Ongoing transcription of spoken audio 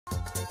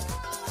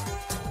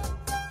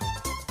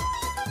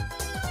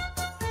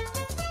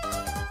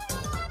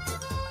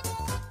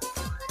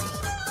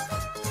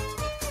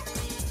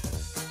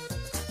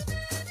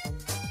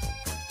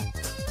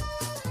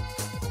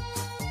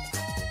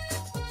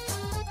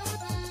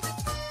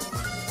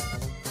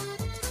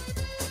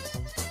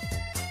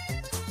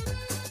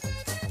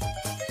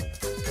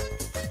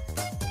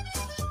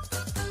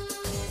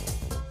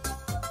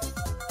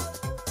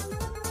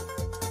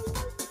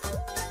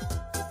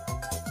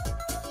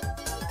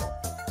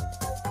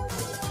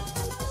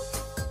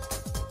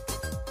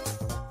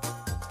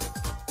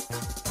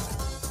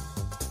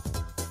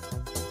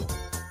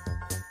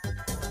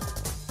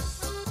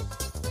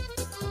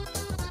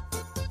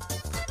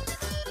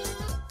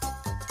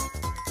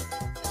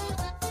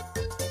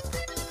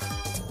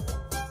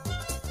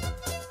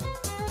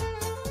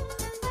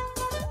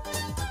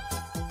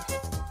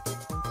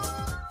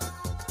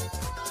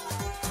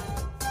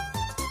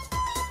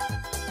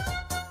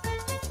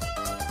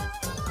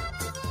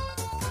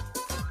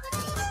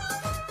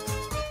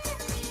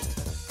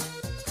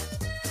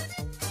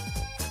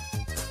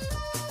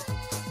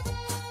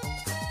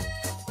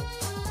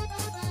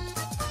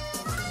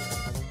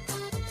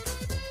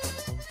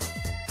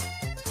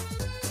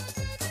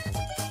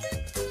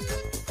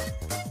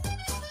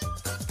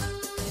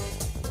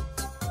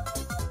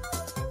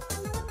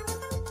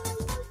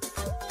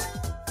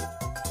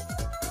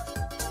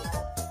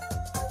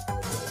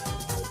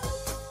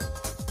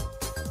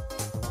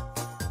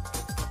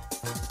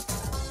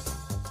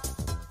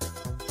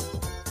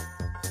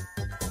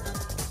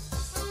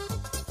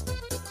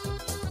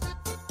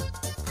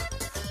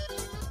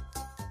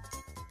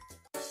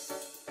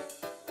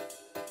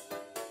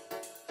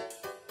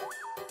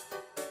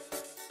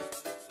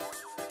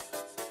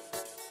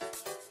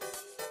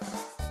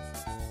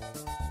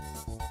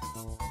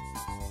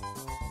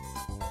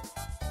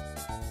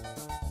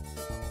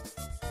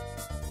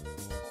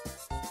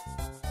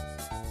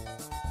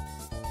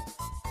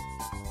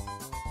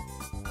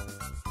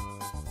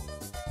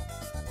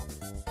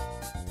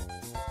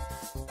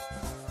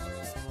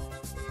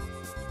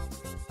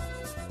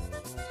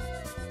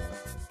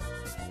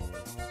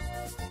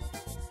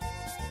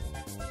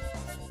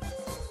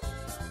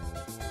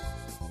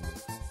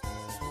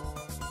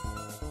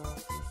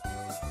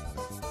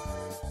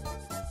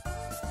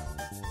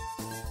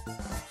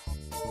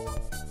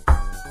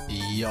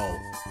Yo,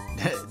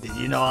 did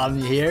you know I'm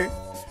here?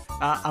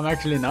 I'm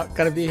actually not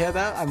gonna be here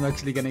though. I'm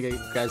actually gonna get you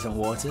guys some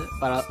water,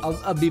 but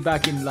I'll be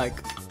back in like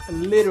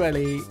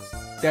literally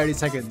 30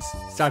 seconds.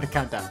 Start the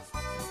countdown.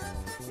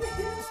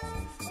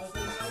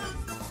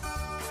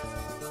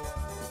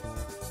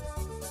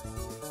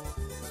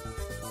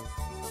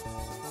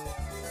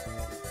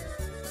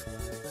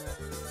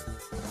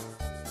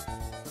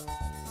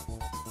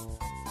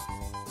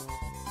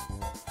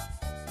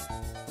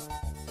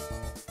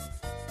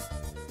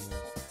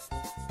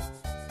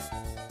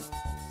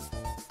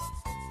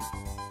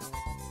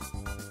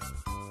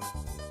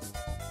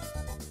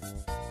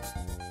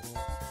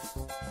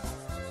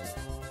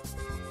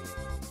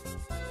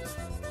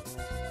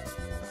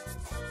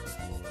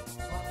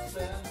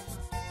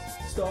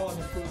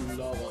 Staden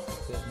full av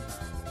vatten.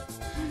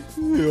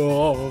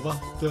 Ja,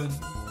 vatten.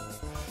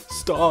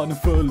 Staden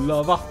full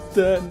av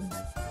vatten.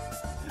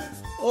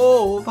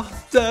 Åh,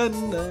 vatten.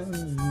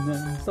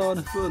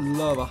 Staden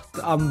full av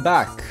vatten. I'm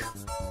back.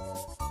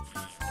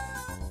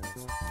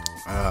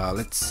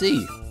 Let's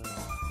see.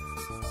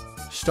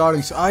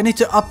 Starting. So I need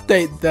to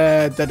update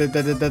the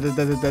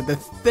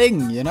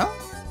thing, you know.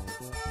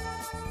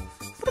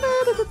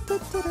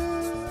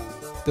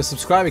 The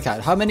subscriber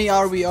count. How many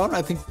are we on?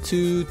 I think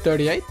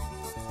 238.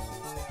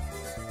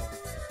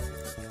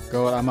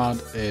 Goal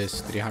amount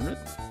is 300.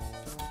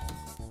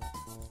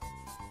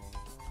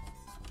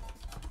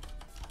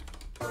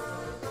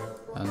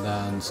 And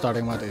then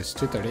starting amount is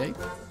 238.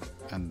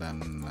 And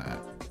then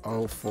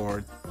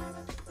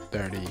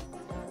 0430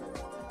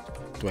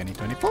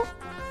 2024.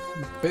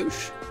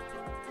 Boosh.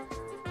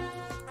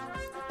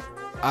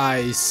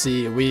 I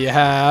see we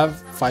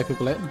have 5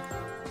 people in.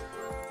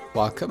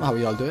 Welcome, how are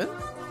y'all doing?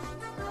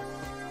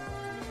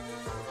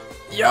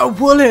 Yo,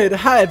 Bullet,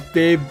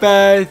 happy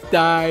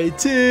birthday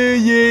to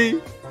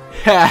you.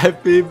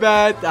 Happy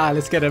birthday.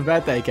 Let's get a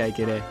birthday cake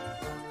in here.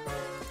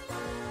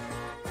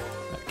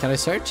 Can I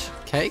search?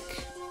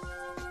 Cake?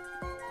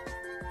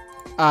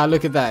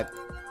 Look at that.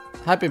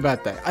 Happy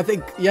birthday. I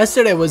think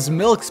yesterday was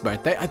Milk's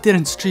birthday. I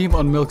didn't stream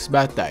on Milk's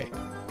birthday.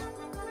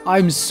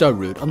 I'm so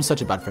rude. I'm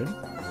such a bad friend.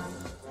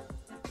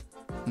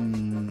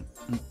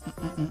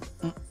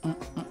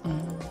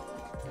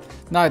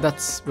 No,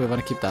 we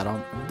want to keep that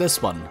on.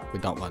 This one, we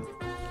don't want.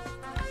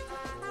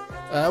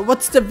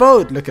 What's the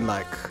vote looking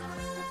like?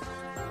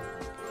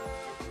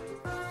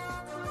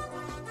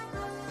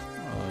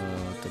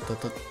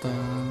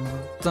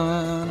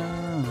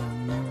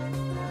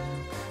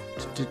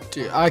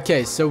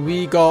 Okay, so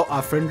we got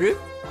a friend group.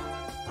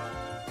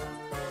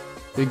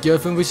 Your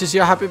girlfriend wishes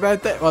you a happy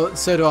birthday. Well,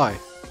 so do I.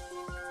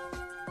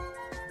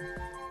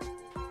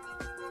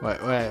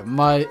 Wait,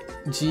 my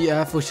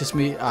GF wishes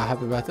me a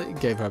happy birthday.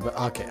 Gave her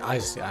a okay, I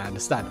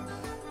understand.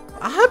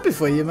 I'm happy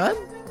for you, man.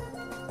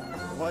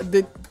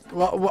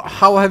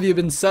 How have you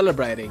been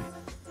celebrating?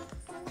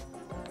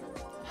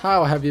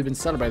 How have you been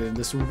celebrating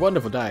this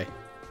wonderful day?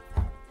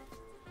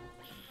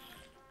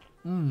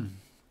 I'm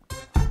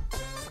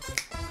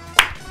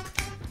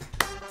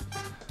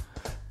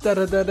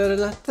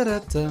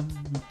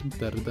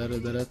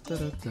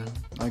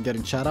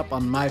getting chat up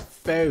on my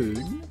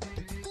phone.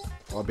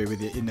 I'll be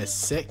with you in a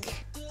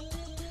sec.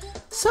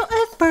 So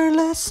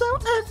effortless, so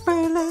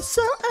effortless,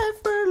 so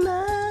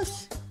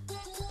effortless.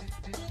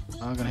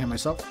 I'm gonna hear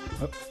myself.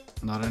 Oh,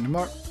 not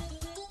anymore.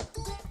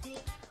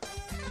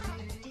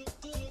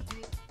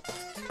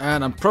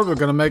 And I'm probably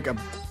gonna make a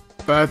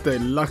birthday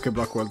lucky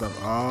block well done.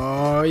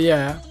 Oh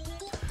yeah.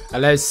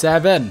 Hello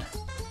 7.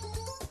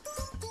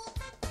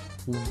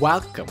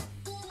 Welcome.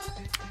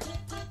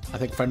 I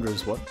think friend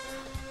room's one.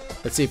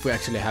 Let's see if we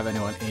actually have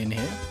anyone in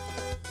here.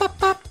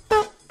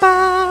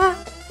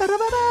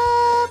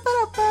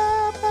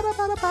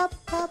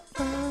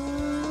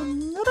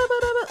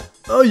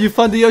 Oh, you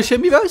found the Yoshi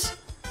Amiibos?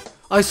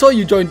 I saw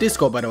you join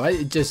Discord, by the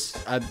way.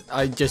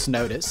 I just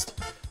noticed.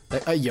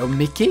 Yo,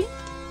 Mickey?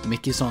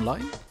 Mickey's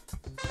online?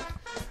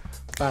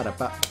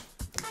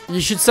 You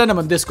should send them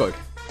on Discord.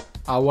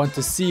 I want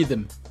to see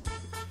them.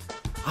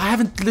 I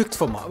haven't looked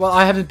for my... Well,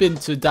 I haven't been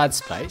to Dad's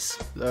place.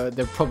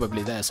 They're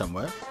probably there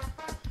somewhere.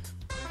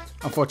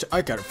 Unfortunately,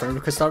 I got a friend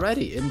request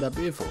already. Isn't that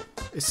beautiful?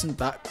 Isn't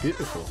that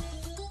beautiful?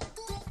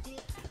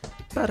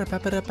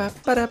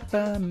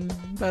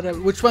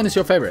 Which one is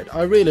your favorite?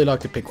 I really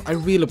like the pink one. I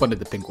really wanted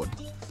the pink one.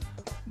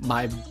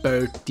 My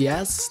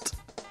birthday.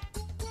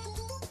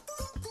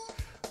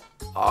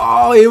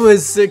 Oh, it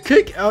was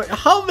Cookie.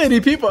 How many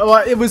people?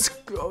 Well, it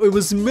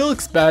was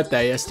Milk's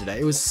birthday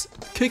yesterday. It was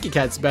Cookie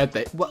Cat's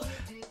birthday. Well,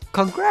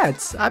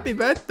 congrats! Happy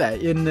birthday!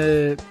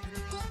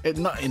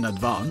 Not in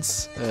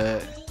advance.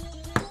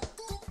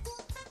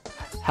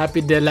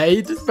 Happy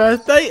delayed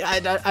birthday? I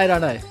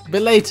don't know.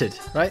 Belated,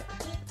 right?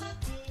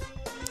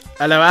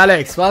 Hello,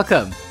 Alex.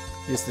 Welcome.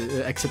 Here's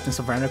the acceptance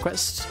of friend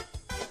request.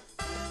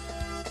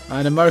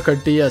 And the Mario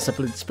Kart DS, I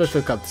played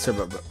special cup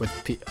server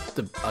with the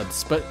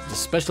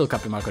special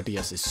cup in Mario Kart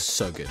DS is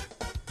so good.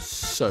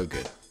 So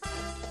good.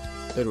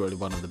 Literally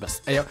one of the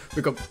best. Hey,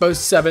 we got both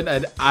 7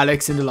 and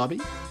Alex in the lobby.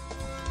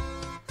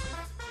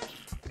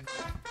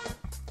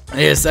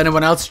 Is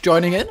anyone else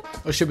joining in?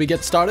 Or should we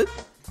get started?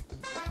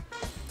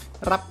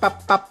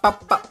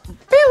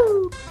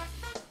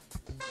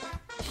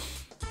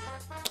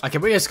 Okay,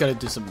 we're just gonna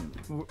do some...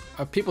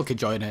 people can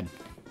join in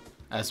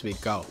as we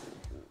go.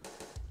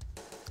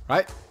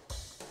 Right?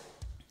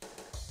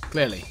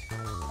 Clearly.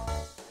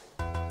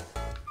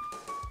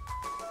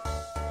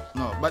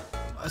 No, but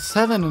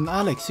 7 and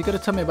Alex, you gotta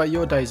tell me about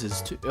your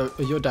days too.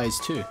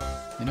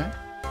 You know?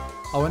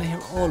 I wanna hear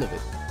all of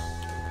it.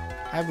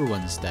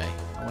 Everyone's day.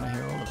 I wanna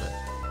hear all of it.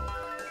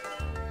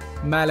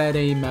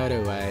 Melody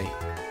Motorway.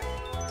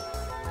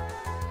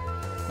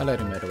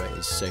 Melody Motorway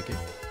is so good.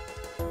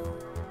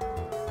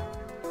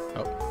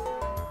 Oh.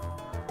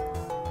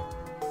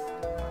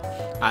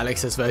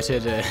 Alex has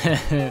voted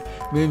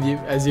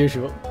Moonview as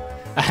usual.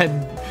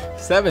 And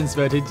 7's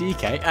voted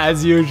DK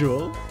as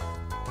usual.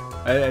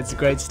 It's a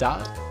great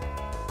start.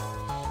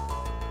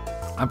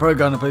 I'm probably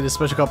gonna play the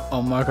special cup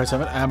on Mario Kart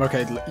 7.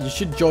 Okay, you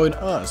should join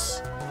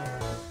us.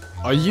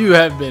 Oh, you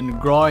have been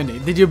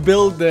grinding. Did you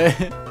build the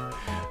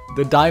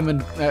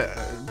diamond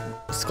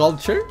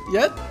sculpture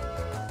yet?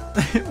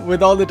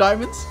 With all the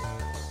diamonds?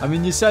 I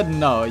mean, you said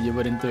no, you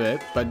wouldn't do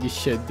it, but you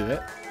should do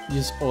it.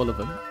 Use all of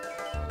them.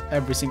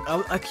 Every single.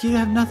 Oh, like you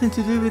have nothing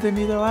to do with them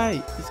either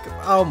way.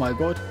 Oh my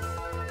god.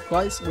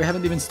 Guys, we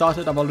haven't even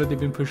started. I've already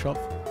been pushed off.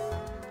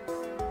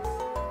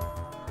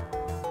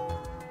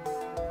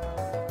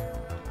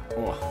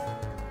 Oh.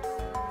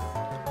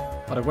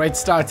 What a great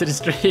start to the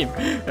stream.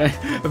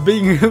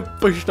 Being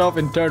pushed off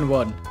in turn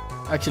 1.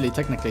 Actually,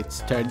 technically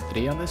it's turn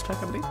 3 on this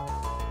track, I believe.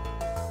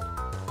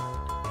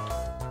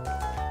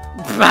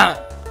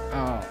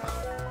 Oh.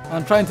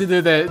 I'm trying to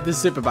do the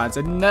super bands.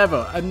 I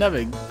never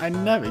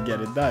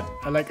get it done.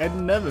 I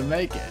never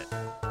make it.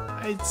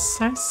 It's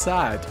so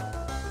sad.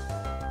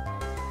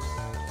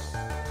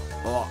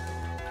 Oh,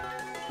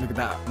 look at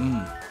that.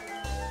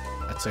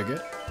 That's so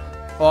good.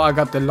 Oh, I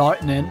got the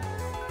lightning.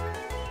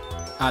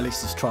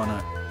 Alex is trying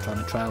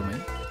to trail me.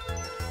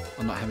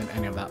 I'm not having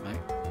any of that, mate.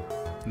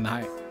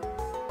 No.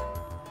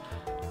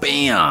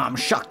 Bam!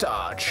 Shock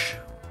touch.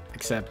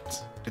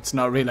 Except it's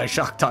not really a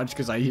shock touch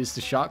because I used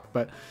the shock,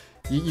 but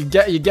you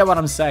get what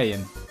I'm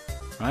saying,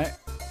 right?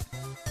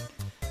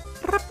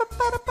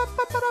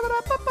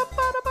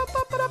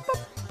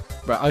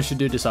 But I should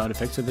do the sound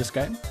effects with this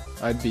game.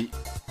 I'd be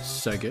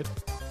so good.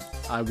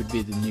 I would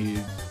be the new...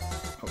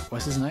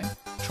 what's his name?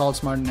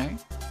 Charles Martinet.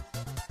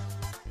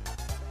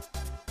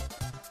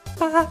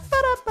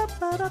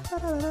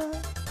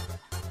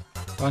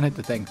 Don't hit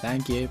the thing.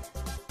 Thank you.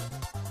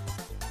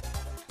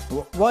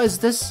 What is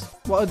this?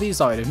 What are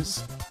these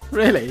items?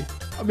 Really?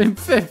 I'm in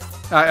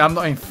 5th. I'm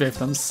not in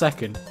 5th. I'm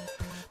 2nd.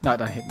 No,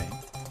 don't hit me.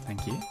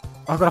 Thank you.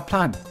 Oh, I got a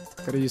plan.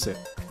 Gotta use it.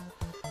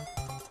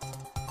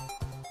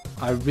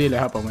 I really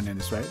hope I win in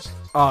this race.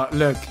 Oh,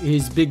 look.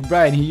 He's big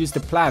brain. He used the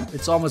plan.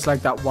 It's almost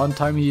like that one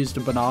time he used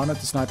a banana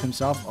to snipe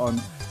himself on...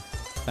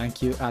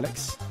 Thank you,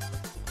 Alex.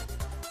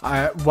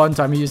 One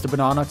time he used a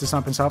banana to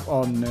snipe himself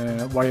on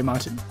Warrior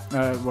Mountain.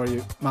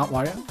 Mount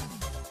Warrior.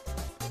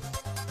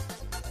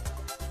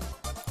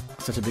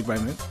 Such a big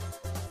brain move.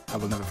 I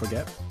will never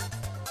forget.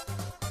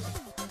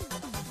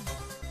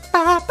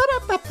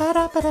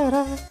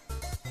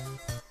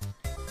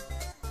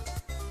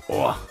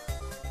 Oh.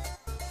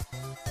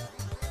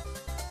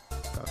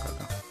 Go.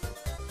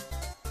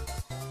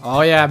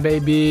 Oh yeah,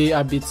 baby.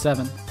 I beat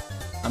 7.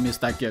 I'm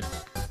just that good.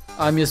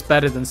 I'm just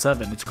better than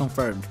 7. It's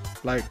confirmed.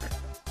 Like,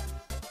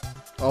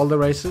 all the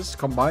races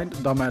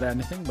combined don't matter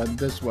anything, but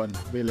this one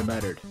really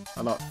mattered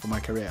a lot for my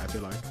career, I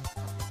feel like.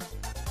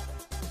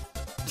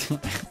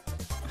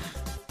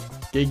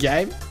 Good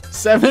game.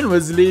 7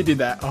 was leading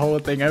that whole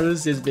thing. I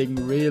was just being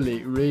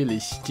really, really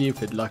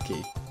stupid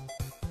lucky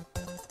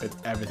with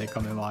everything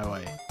coming my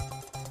way.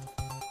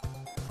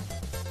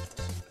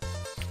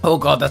 Oh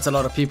god, that's a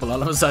lot of people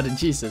all of a sudden.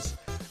 Jesus.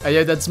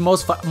 Yeah, that's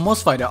most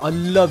fighter. I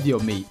love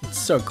your meat. It's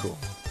so cool.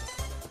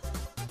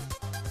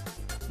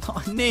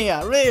 Oh,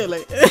 Nia,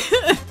 really?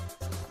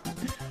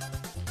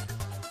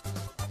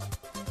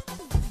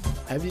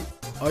 Have you?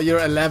 Oh,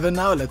 you're 11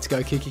 now. Let's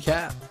go, Kiki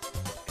Cat.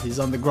 He's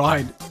on the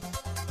grind.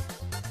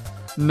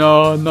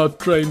 No, not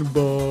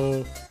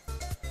Trainbow.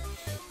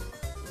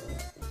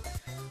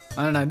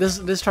 I don't know.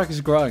 This track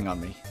is growing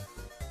on me,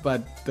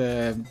 but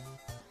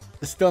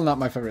it's still not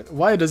my favorite.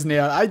 Why does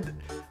Nia?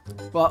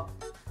 Well,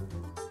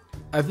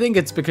 I think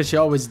it's because she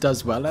always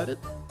does well at it.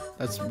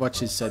 That's what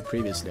she said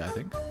previously, I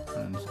think.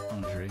 On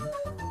stream.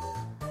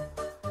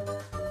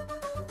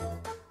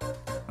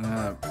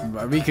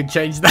 We could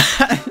change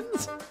that.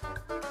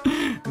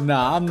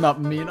 Nah, I'm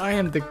not mean. I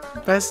am the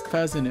best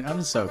person.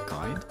 I'm so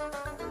kind.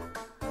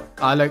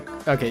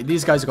 Look, okay,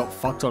 these guys got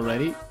fucked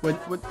already.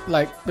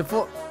 Like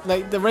before,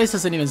 like the race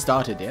hasn't even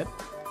started yet,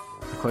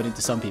 according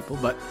to some people,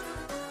 but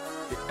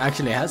it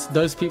actually has.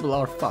 Those people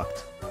are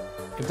fucked.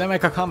 If they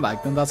make a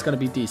comeback, then that's gonna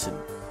be decent.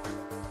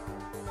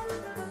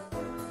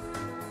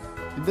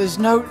 There's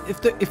no,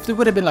 if there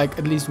would have been like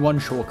at least one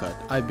shortcut,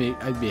 I'd be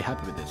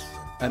happy with this.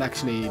 And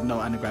actually, no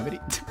anti-gravity.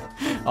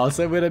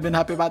 Also, would have been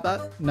happy about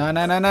that. No.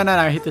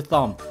 Hit the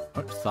thump.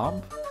 What,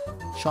 thump?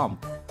 Chomp.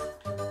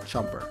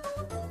 Chomper.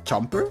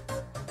 Chomper?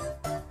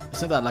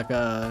 Isn't that like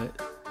a...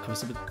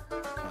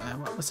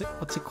 What's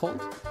it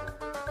called?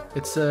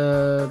 It's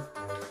a...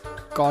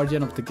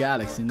 Guardian of the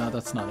Galaxy. No,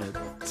 that's not it.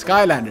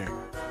 Skylander.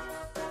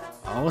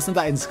 Oh, wasn't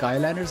that in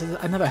Skylanders?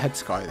 I never had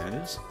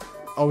Skylanders.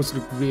 Always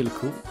looked really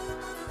cool.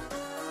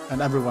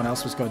 And everyone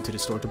else was going to the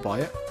store to buy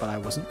it, but I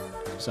wasn't.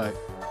 So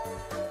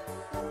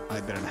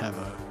I didn't have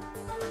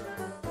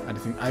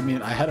anything. I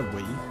mean, I had a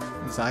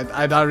Wii, so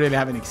I don't really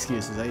have any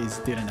excuses. I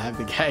just didn't have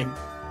the game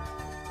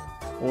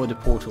or the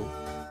Portal.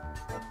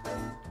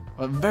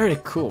 Well, very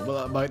cool,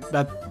 but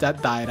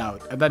that died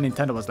out. And then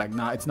Nintendo was like,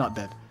 nah, it's not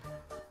dead.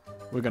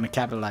 We're gonna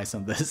capitalize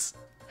on this,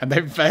 and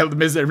they failed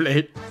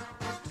miserably.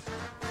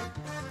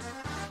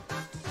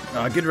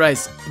 Oh, good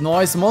race.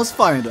 Nice Moss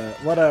Finder.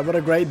 What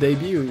a great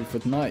debut for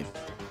tonight.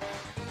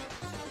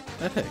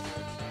 Epic.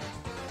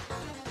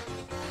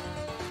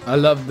 I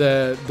love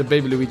the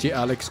Baby Luigi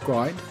Alex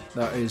grind.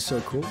 That is so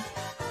cool.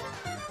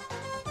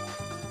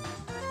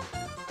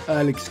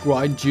 Alex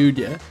grind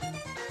Junior.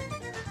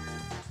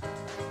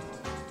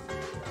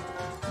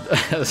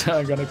 That's what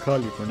I'm gonna call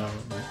you for now.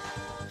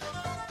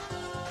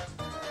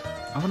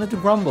 I wanna do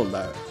Grumble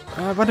though.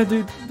 I wanna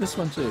do this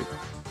one too.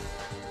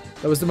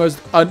 That was the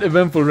most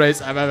uneventful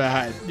race I've ever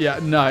had. Yeah,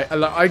 no,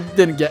 I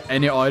didn't get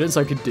any items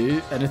I could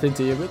do anything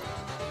to you with.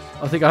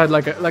 I think I had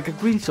like a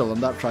green shell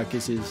on that track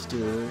is just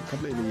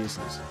completely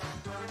useless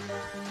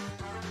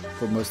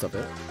for most of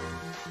it.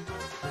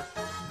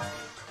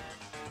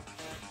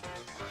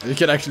 You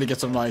can actually get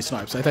some nice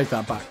snipes. I take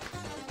that back.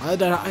 I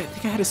don't know. I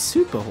think I had a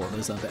super horn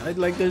or something.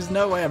 Like, there's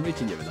no way I'm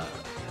reaching you with that.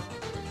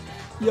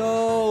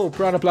 Yo,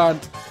 Piranha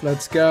Plant.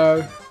 Let's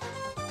go.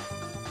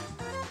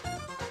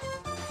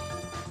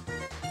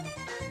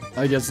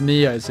 I guess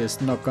Nia is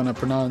just not gonna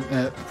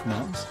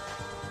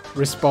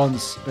respond.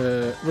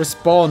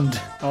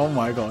 Oh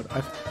my god.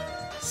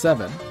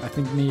 7. I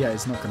think Nia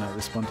is not gonna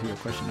respond to your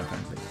question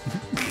apparently.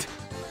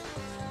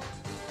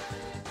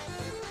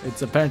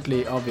 It's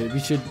apparently obvious.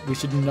 We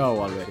should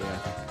know already, I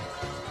think.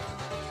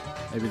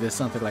 Maybe there's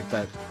something like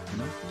that, you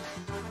know?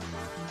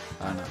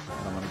 I don't know.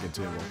 I don't want to get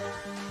too involved.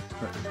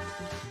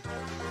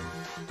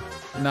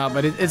 No,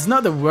 but it's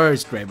not the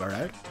worst Rainbow,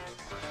 right?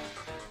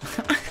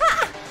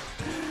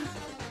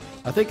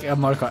 I think a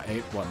Mario Kart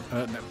 8 one.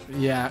 No,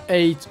 yeah,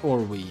 8 or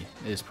Wii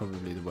is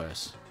probably the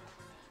worst.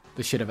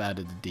 They should have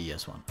added the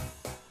DS one.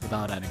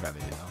 Without any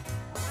gravity though.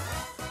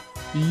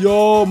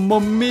 Yo,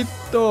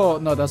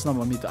 Momito! No, that's not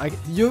Momito.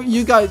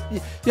 You guys,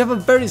 you have a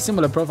very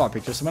similar profile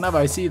picture. So whenever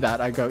I see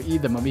that, I go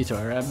either Momito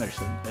or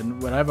Emerson.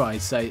 And whatever I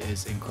say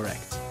is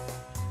incorrect.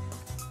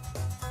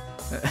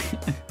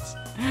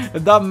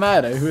 It doesn't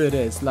matter who it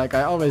is. Like,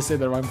 I always say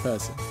the wrong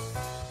person.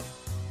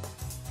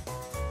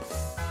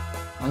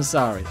 I'm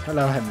sorry.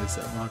 Hello,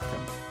 Henderson.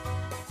 Welcome.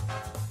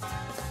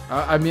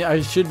 I mean,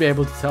 I should be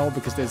able to tell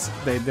because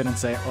they didn't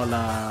say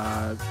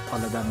hola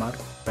Denmark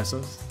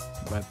pesos,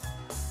 but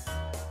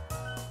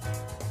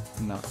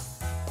no.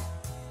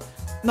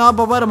 No,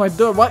 but what am I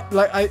doing? What?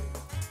 Like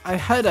I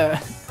had a,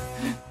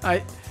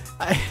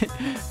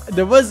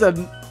 there was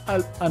an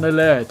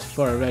alert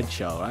for a red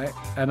shell, right?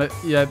 And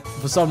yeah,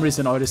 for some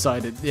reason I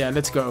decided, yeah,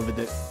 let's go over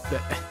the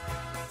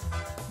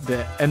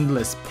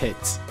endless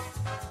pit.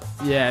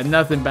 Yeah,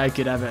 nothing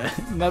could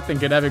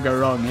ever go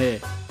wrong here.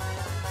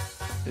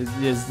 It's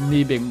just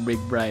me being big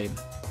brain.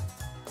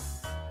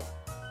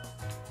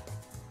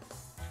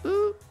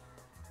 Ooh.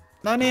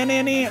 I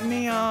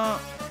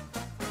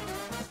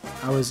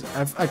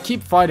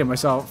keep finding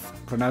myself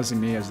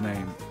pronouncing Nia's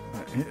name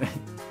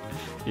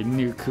in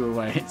new cool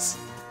ways.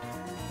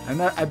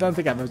 And I don't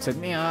think I've ever said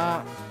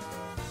Nia.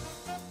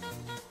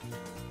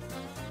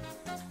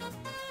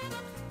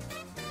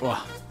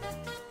 Wow.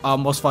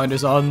 Almost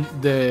Finders on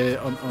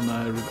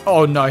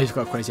oh no, he's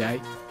got crazy 8.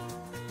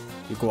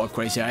 You got a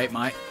crazy 8,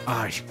 mate.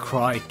 Ah, oh,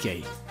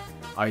 crikey.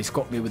 Oh, he's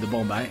got me with the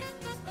bomb, mate.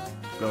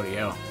 Bloody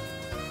hell.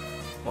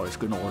 Oh, he's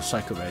going all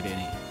psycho red, isn't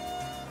he?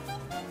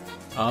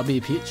 I'll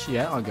be Peach.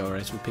 Yeah, I'll go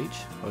race with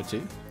Peach. Or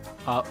 2.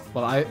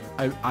 Well,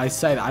 I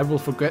said I will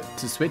forget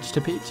to switch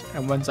to Peach,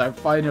 and once I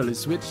finally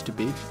switch to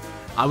Peach,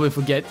 I will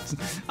forget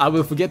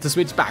to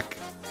switch back.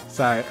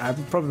 So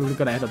I'm probably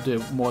gonna end up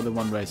doing more than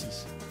one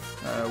race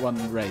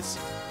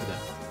with it.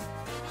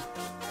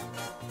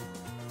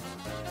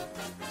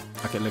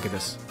 Okay, look at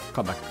this.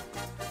 Come back.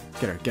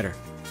 Get her, get her,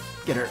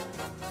 get her.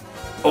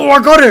 Oh,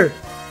 I got her!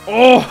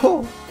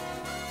 Oh!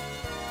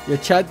 Your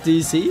chat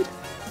DC'd?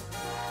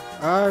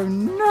 Oh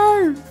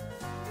no!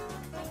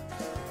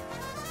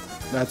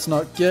 That's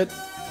not good.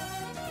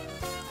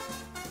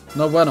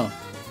 No bueno.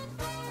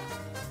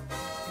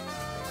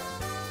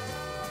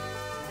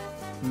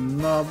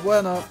 No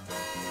bueno.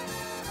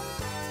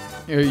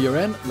 You're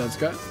in? Let's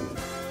go.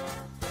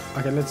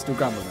 Okay, let's do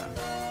Grumble now.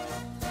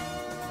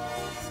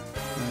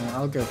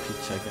 I'll go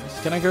Peach, I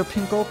guess. Can I go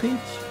pink or Peach?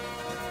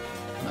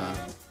 No.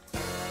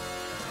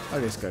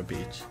 I'll just go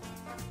Peach.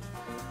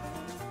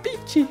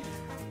 Peachy!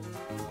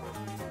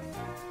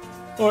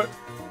 Or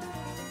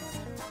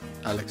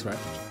Alex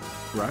Raft?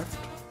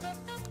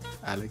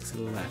 Alex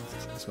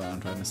left, that's what I'm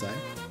trying to say.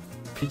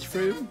 Peach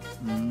fruit?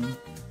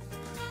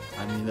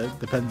 I mean, that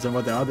depends on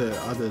what the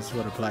others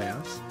want to play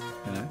as,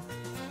 you know.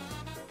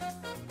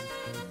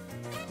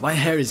 My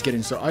hair is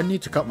getting so... I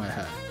need to cut my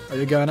hair. Are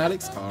you going,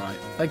 Alex? Alright.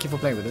 Thank you for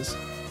playing with us.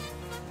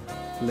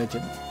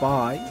 Legend.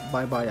 Bye.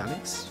 Bye-bye,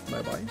 Alex.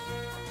 Bye-bye.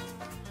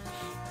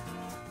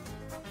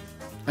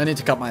 I need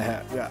to cut my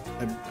hair. Yeah,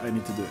 I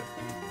need to do it.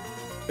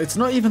 It's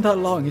not even that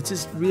long. It's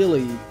just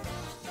really,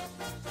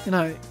 you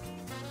know,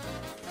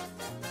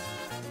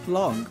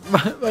 long.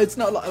 But it's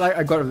not like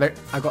I got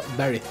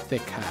very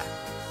thick hair.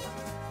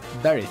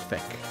 Very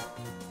thick.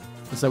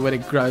 So when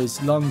it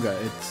grows longer,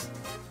 it's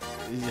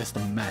just a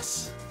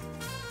mess.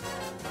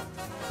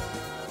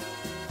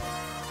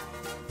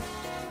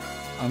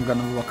 I'm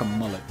gonna rock a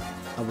mullet.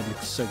 I would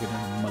look so good in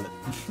a mullet.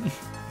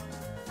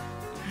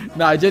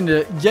 No, I'm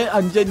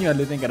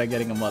genuinely thinking of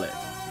getting a mullet.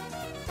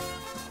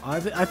 I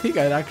think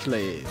I'd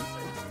actually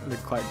look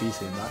quite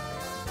decent in that.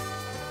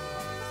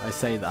 I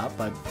say that,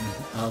 but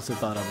I also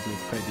thought I would look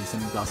quite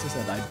decent in glasses,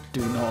 and I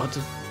do not.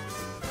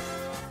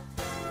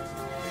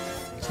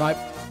 Snipe.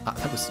 Ah,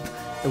 that was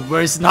the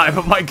worst snipe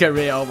of my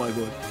career. Oh my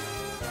god.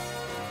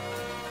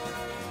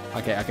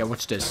 Okay,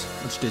 watch this.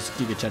 Watch this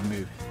Giga Chan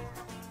move.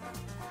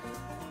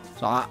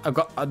 So I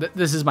got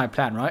this is my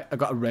plan, right? I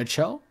got a red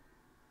shell,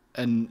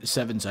 and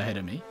 7's ahead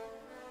of me.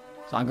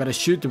 So I'm gonna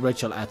shoot the red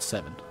shell at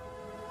 7.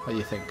 What do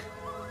you think?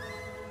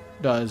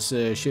 Does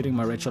shooting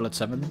my red shell at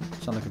 7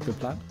 sound like a good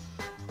plan?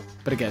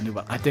 But again, new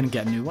one. I didn't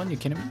get a new one. You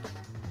kidding me?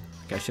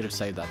 Okay, I should have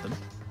saved that then.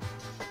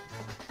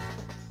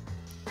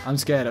 I'm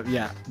scared of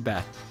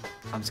Beth.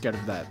 I'm scared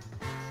of that.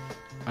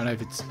 I don't know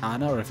if it's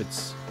Anna or if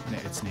it's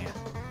Nia.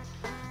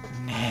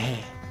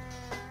 Nej.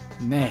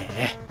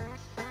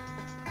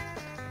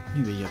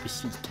 Nu är jag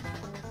besviken.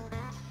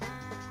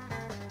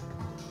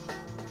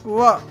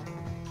 What?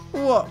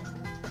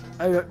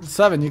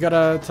 7, you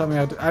gotta tell me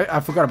how to... I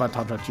forgot about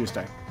Tantra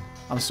Tuesday.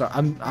 I'm sorry.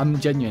 I'm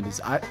genuine.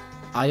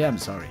 I am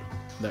sorry.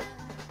 Look,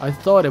 I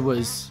thought it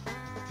was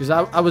because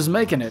I was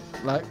making it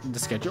like the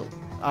schedule.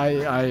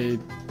 I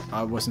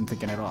wasn't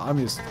thinking at all. I'm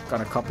just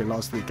gonna copy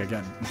last week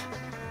again.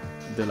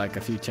 Do like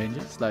a few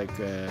changes. Like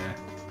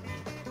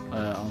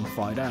on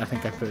Friday, I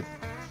think I put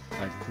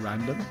like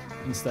random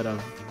instead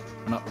of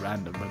not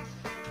random, but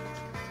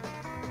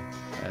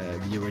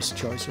viewer's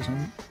choice or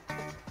something.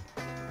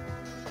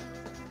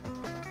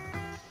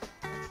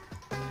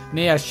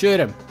 Nia, shoot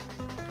him.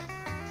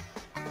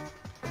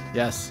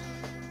 Yes.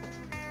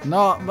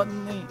 No, but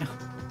Nia.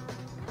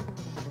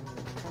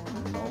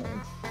 No.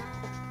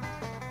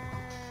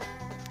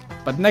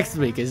 But next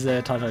week is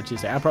Tartar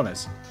Tuesday, I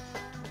promise.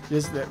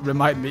 Just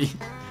remind me.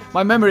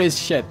 My memory is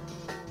shit.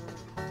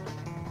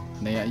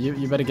 Nia,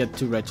 you better get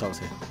 2 red shells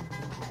here.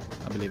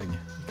 I believe in you.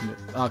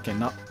 Okay,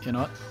 no, you know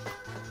what?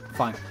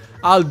 Fine.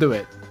 I'll do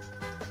it.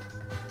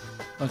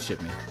 Don't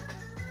ship me.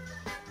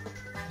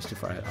 It's too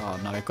far ahead. Oh,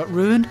 now it got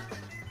ruined.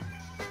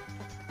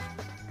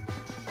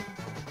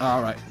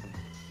 Alright.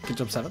 Good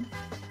job, 7.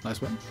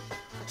 Nice win.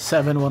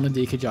 7 won a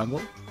DK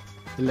jungle.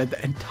 He led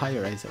the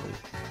entire race over.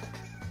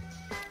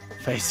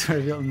 Face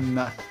reveal?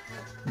 Nah.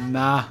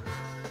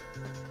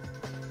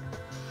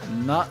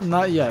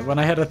 Not yet. When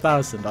I hit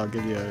 1,000, I'll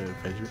give you a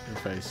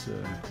face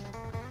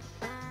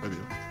reveal.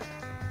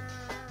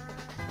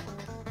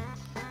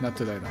 Not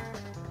today, though.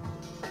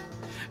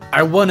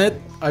 I won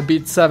it. I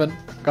beat 7.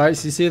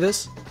 Guys, you see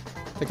this?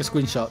 Take a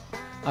screenshot.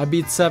 I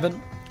beat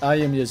 7. I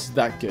am just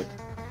that good.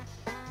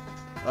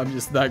 I'm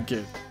just that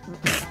good.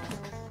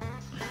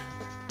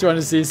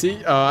 200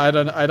 CC? Oh, I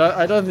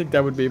don't think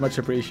that would be much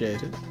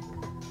appreciated.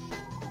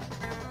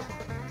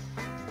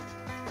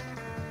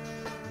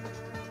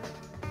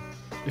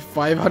 If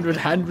 500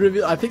 hand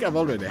reveal, I think I've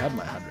already had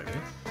my hand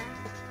reveal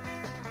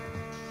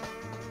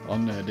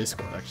on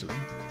Discord actually.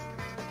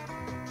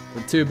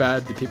 But too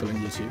bad the people on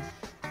YouTube.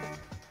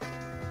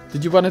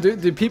 Did you want to do?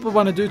 Do people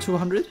want to do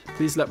 200?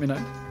 Please let me know.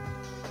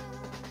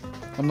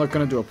 I'm not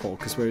gonna do a poll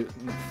because we're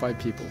 5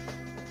 people.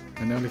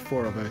 And only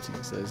 4 are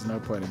voting, so there's no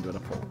point in doing a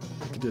poll.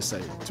 You could just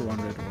say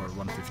 200 or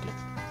 150.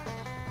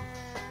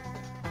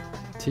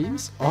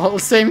 Teams? All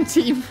same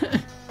team?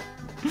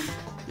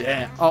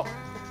 Yeah. Oh,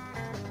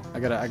 I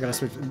gotta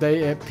switch.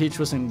 Peach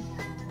wasn't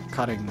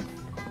cutting.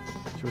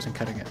 She wasn't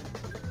cutting it.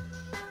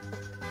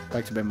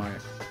 Back to Ben Mario.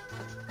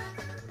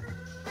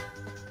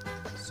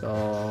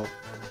 So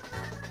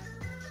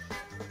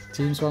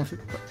teams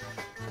 150.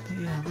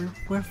 Yeah,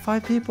 we're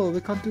 5 people. We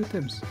can't do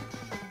teams.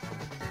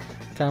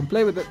 Can't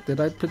play with it. Did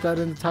I put that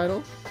in the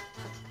title?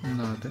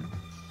 No, I didn't.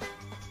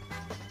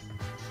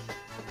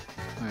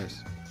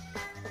 Nice.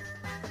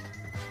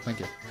 Thank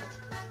you.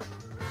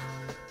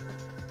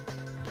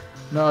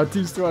 No,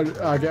 teams 200.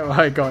 Okay, oh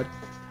my god.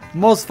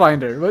 Most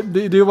Finder. What,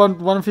 do you want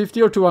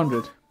 150 or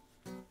 200?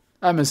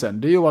 Amazon,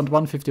 do you want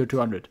 150 or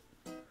 200?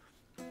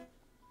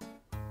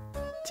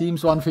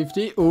 Teams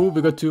 150. Oh,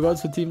 we got 2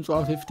 votes for Teams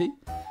 150.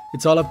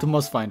 It's all up to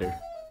Most Finder.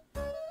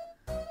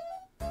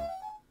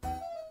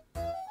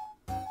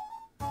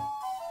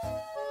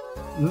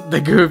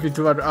 The goofy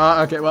 200.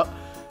 Ah, okay, well.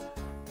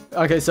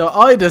 Okay, so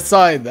I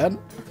decide then.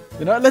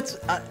 You know, let's.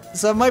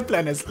 So my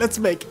plan is let's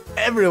make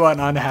everyone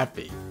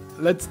unhappy.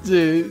 Let's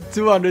do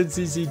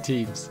 200cc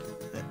teams.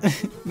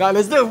 No,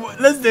 let's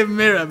do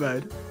mirror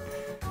mode.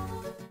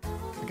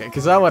 Okay,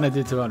 because I want to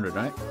do 200,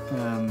 right?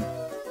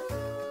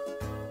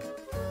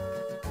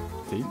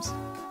 Teams.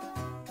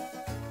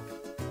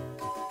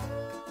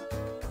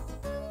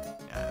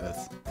 Yeah,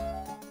 that's.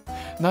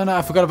 No,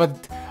 I forgot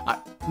about.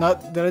 No,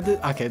 did I do?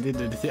 Okay, I did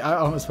do the thing. I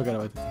almost forgot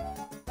about the thing.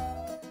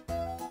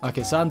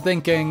 Okay, so I'm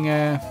thinking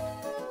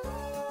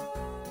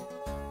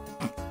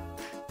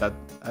that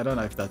I don't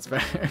know if that's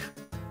fair.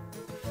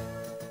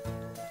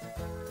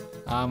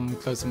 I'm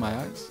closing my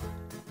eyes.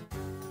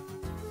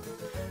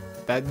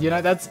 That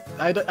that's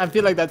I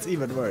feel like that's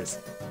even worse.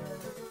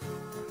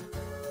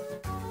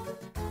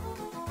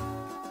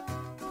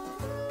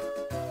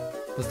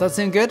 Does that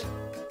seem good?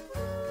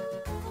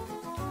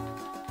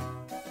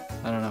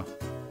 I don't know.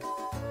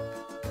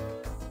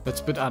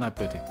 Let's put Anna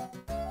pudding.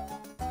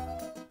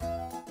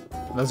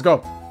 Let's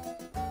go.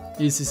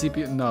 Easy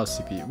CPU? No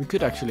CPU. We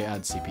could actually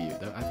add CPU.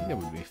 I think that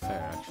would be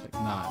fair actually.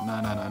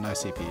 No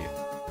CPU.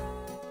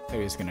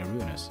 There is gonna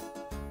ruin us.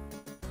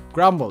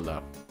 Grumble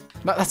though.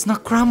 No, that's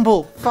not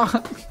grumble.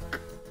 Fuck.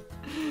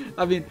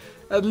 I mean,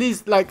 at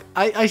least like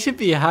I should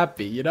be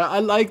happy. You know, I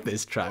like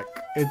this track.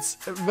 It's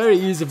very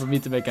easy for me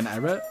to make an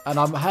error, and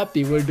I'm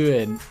happy we're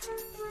doing,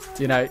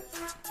 you know,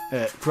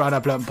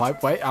 Piranha Plum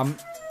Pipe Way. I'm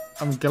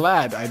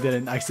glad I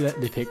didn't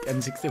accidentally pick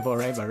N64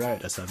 Rainbow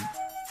Road or something.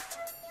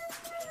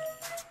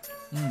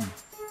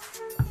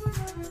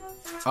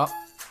 Oh,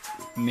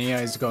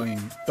 Nia is going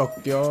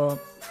Tokyo.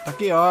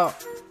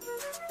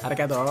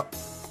 Arigato.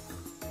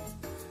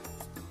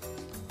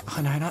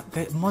 Oh no, not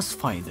they must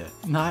find it.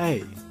 No.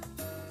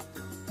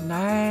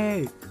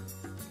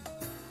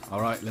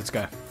 Alright, let's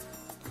go.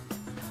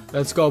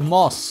 Let's go,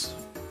 Moss.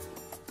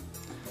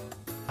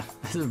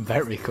 This is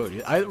very cool.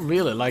 I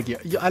really like you.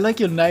 I like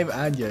your name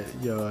and your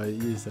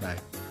username.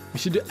 We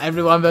should do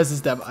everyone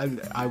versus them.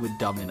 I would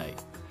dominate.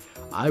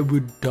 I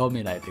would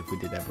dominate if we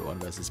did everyone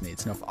versus me.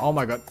 It's not. Oh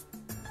my god.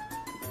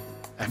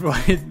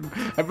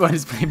 Everyone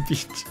is playing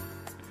Peach.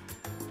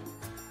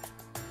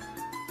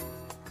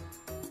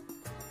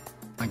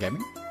 I'm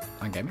gaming.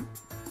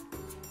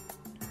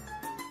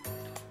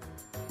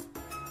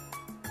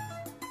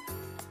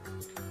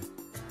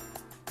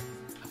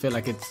 I feel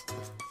like it's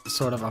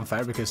sort of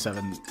unfair because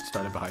 7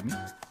 started behind me.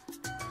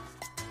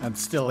 And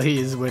still he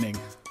is winning.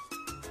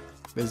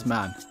 This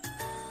man.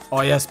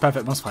 Oh yes,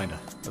 perfect Moss Finder.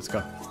 Let's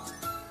go.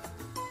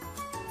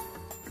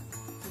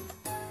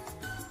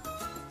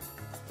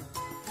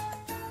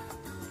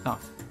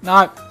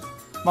 No.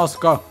 Moss,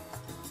 go.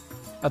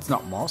 That's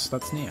not Moss,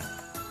 that's Nia.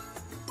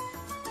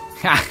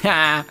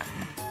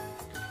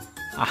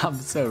 I'm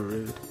so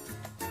rude.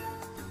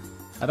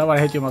 I don't want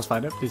to hit you, Moss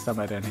Finder. Please tell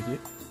me I don't hit you.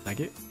 Thank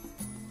you.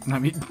 I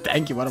mean,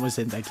 thank you. What am I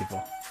saying thank you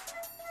for?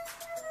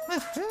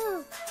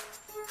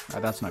 Oh,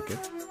 that's not good.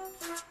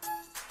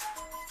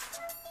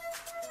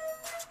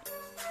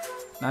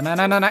 No.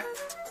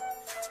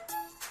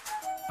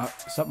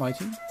 Is that my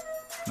team?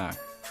 No.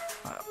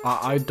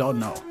 I don't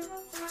know.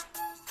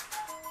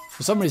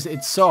 For some reason,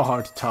 it's so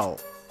hard to tell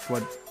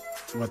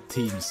what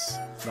teams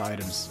the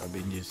items are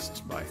being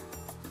used by.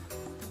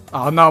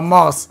 Oh no,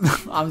 Moss!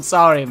 I'm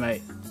sorry,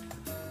 mate.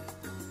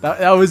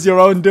 That was your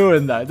own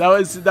doing. That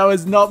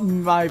was not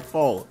my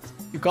fault.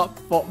 You can't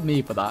fault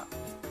me for that.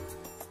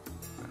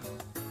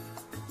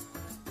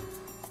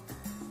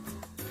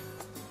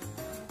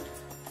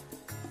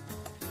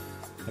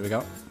 There we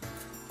go.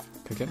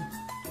 Cooking.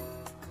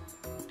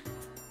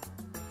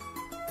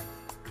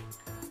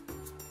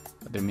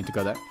 I didn't mean to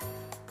go there.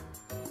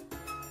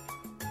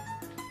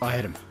 Oh, I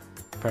hit him.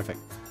 Perfect.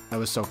 That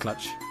was so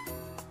clutch.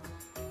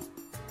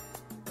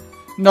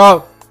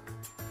 No!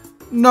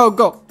 No,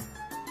 go!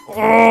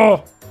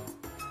 Oh!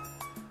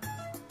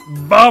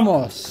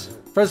 Vamos!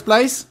 First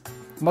place.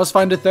 Must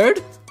find a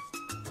third.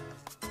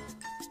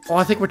 Oh,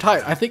 I think we're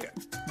tied. I think...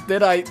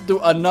 Did I do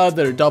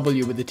another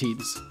W with the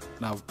teams?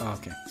 No. Oh,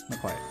 okay. Not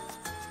quite.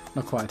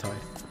 Not quite tied.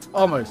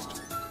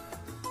 Almost.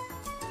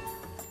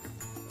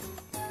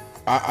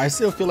 I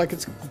still feel like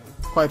it's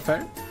quite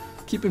fair.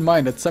 Keep in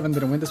mind that 7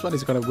 didn't win this one.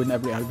 He's gonna win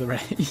every other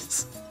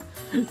race.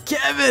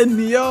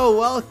 Kevin! Yo,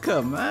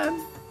 welcome,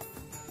 man!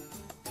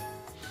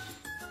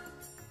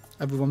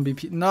 Everyone be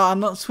Peach. No, I'm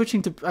not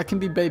switching to... I can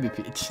be Baby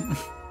Peach.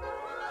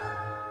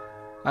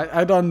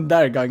 I don't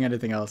dare going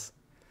anything else.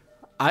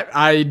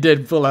 I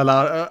did pull a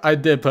lot. I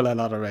did pull a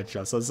lot of red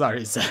shots. So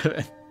sorry,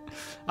 7.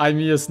 I'm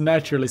just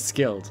naturally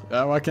skilled.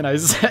 What can I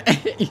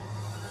say?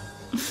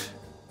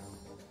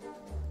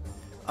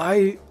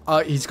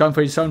 He's going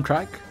for his own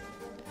track.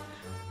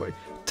 Wait,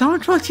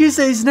 Don't Rock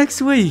Tuesday is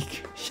next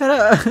week. Shut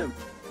up.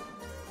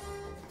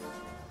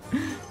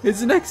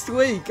 It's next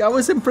week. I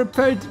wasn't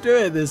prepared to do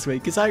it this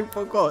week because I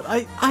forgot.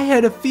 I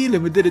had a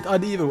feeling we did it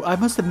uneven. I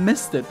must have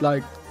missed it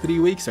like 3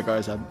 weeks ago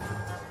or something.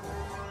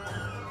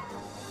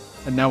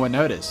 And no one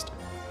noticed.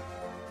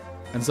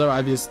 And so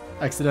I just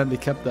accidentally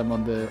kept them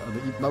on the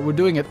but we're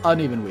doing it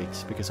uneven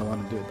weeks because I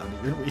want to do it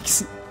uneven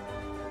weeks.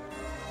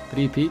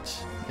 3 Peach.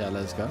 Yeah,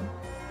 let's go.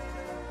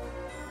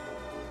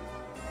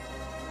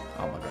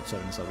 Oh my god,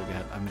 7 is already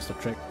ahead. I missed a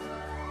trick.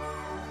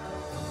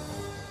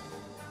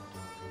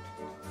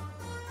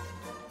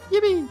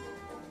 Yippee!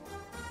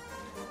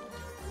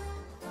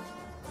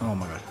 Oh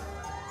my god.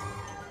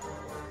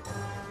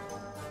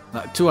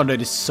 No,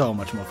 200 is so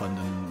much more fun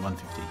than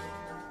 150.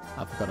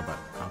 I forgot about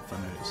how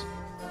fun it is.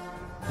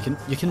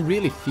 You can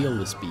really feel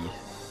the speed.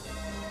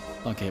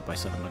 Don't get hit by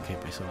 7, don't get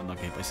hit by 7, don't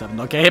get hit by 7,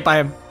 don't get hit by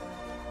him!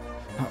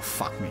 Oh,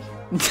 fuck me.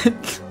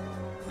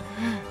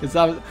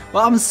 Well,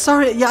 I'm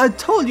sorry. Yeah, I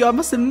told you I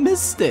must have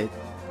missed it.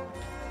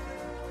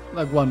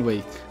 Like 1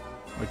 week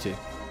or 2.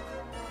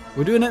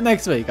 We're doing it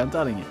next week, I'm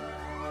telling you.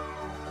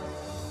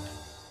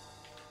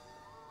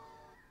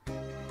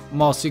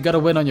 Moss, you gotta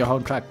win on your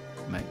home track,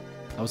 mate.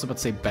 I was about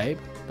to say babe.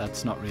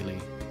 That's not really...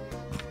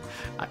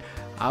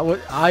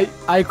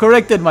 I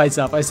corrected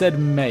myself. I said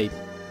mate.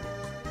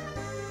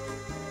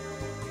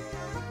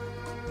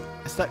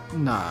 It's like,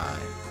 nah.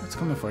 What's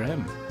coming for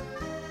him?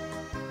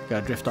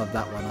 Gotta drift off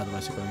that one,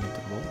 otherwise you're going into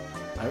the wall.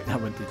 I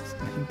went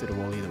into the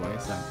wall either way,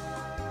 so...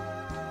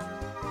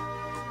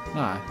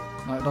 Nah,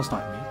 no, that's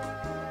not me.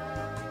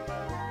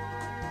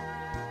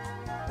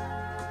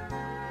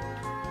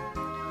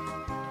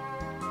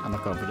 I'm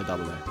not going for the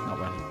double there. Not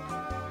worth it.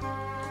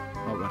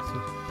 Not worth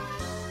it.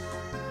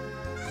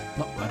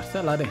 Not worth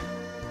it, laddie.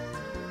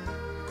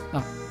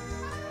 No.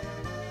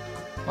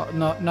 Oh,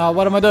 no, no,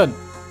 what am I doing?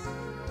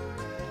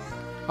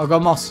 Oh, go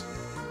Moss.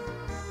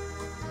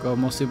 Go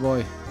Mossy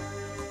boy.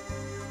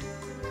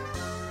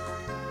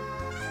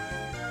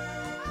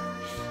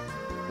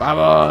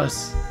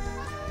 Vamos!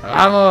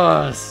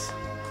 Vamos!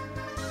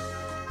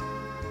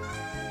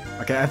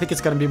 Okay, I think it's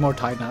gonna be more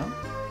tight now.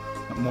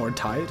 More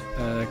tight.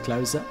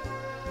 Closer.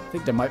 I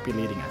think they might be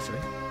leading actually.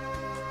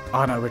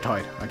 Oh no, we're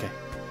tied. Okay.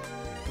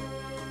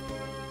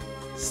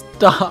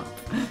 Stop!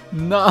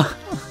 No!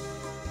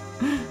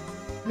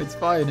 It's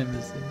fine,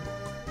 Emerson.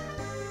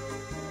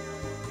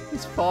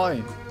 It's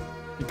fine.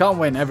 You can't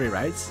win every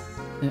race.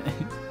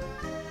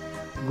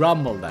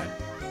 Grumble though.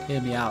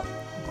 Hear me out.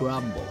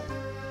 Grumble.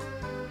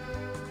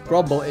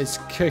 Grumble is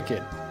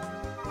cooking.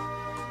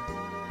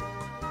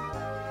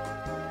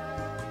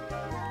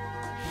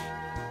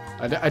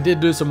 I did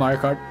do some Mario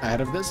Kart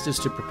ahead of this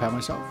just to prepare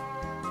myself.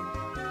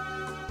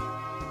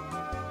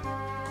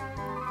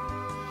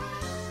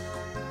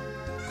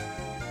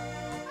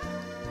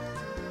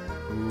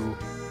 Ooh.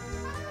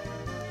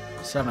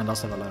 7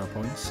 does have a lot of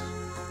points.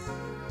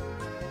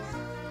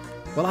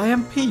 Well, I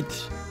am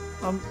Peach.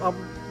 I'm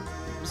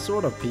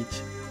sort of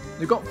Peach.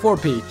 You got 4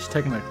 Peach,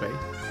 technically.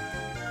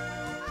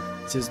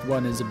 Just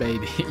 1 is a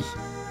baby.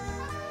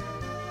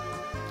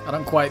 I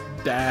don't quite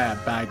dare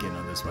bag in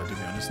on this one, to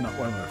be honest. Not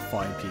when we're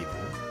 5 people.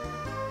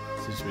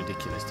 This is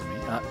ridiculous to me.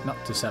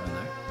 Not to 7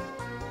 though.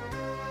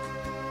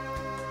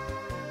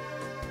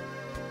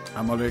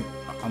 I'm already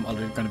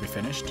going to be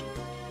finished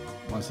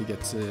once he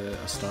gets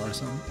a star or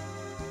something.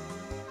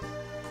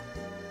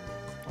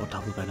 Oh,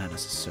 double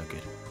bananas is so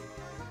good.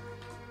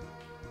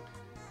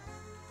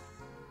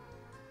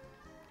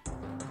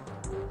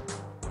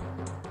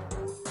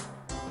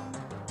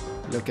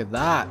 Look at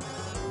that.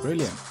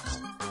 Brilliant.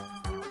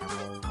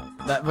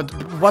 But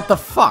what the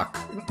fuck?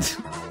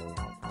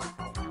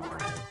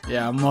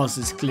 Yeah, Moss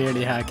is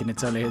clearly hacking.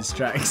 It's only his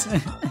tracks.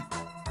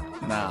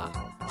 Nah.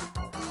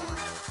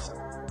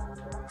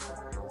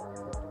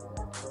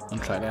 I'm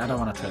trying. I don't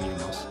want to trail you,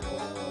 Moss.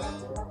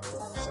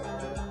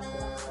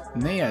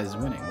 Nia is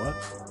winning. What?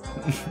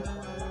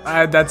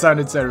 That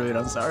sounded so rude.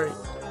 I'm sorry.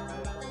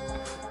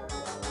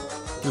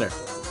 Clear.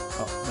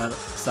 Oh, that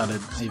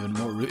sounded even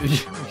more rude.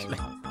 Actually.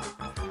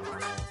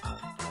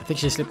 I think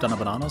she slipped on a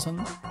banana or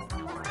something.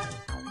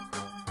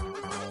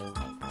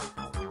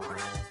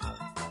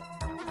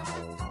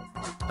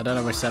 I don't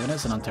know where 7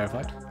 is and I'm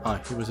terrified. Oh,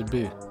 he was a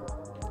boo.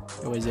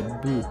 He was a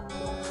boo.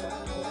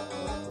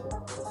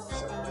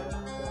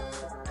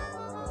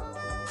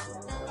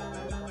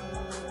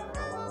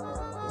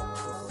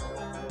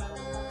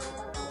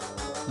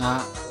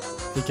 Nah,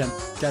 he can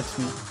catch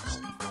me.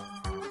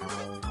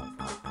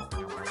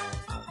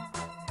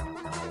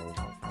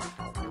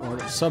 Oh,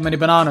 there's so many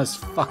bananas.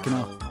 Fucking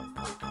hell.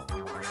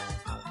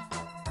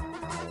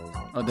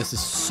 Oh, this is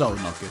so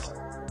not good.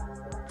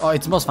 Oh,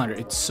 it's Moss Finder.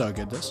 It's so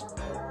good, this.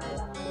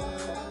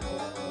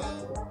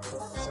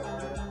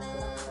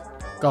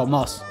 Go,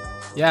 Moss.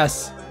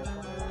 Yes.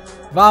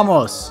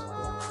 Vamos.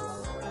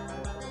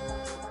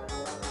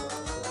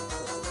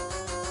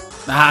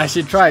 Ah,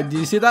 she tried. Do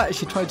you see that?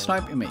 She tried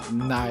sniping me.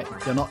 Nah,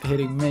 you're not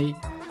hitting me.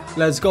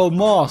 Let's go,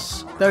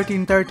 Moss.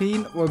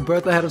 13-13. We're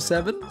both ahead of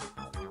 7.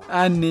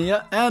 And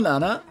Nia and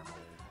Anna.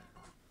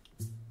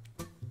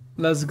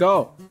 Let's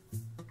go.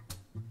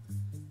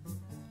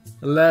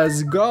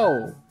 Let's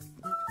go.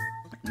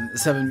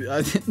 7.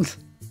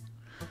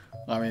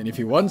 I mean, if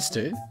he wants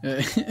to.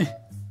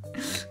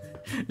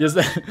 Just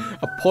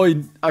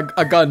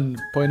a gun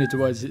pointed to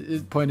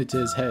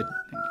his head.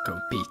 Go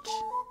Peach.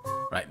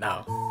 Right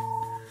now.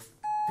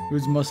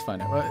 Who's Moss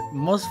Finder?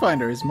 Moss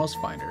Finder is Moss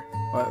Finder.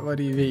 What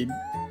do you mean?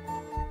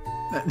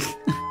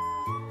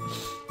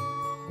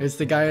 It's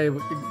the guy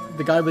with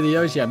the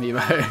Yoshi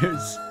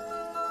amiibos.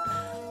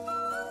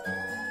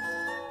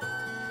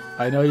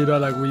 I know you don't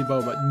like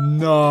Weibo, but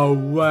no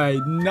way.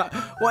 No.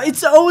 Well,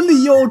 it's only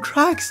your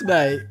tracks,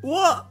 mate.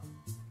 What?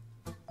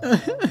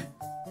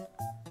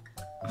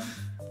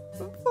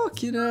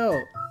 Fucking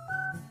hell.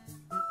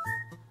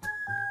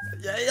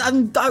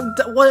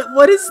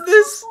 What is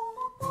this?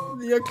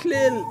 You're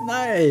clear.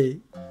 No.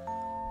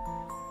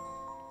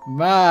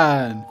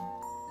 Man.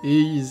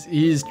 He's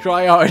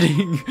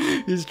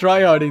tryharding. He's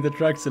tryharding the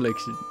track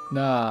selection.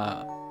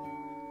 Nah.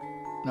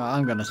 No,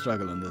 I'm gonna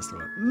struggle on this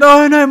one.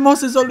 No,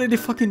 Moss is already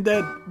fucking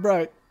dead,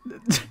 bro.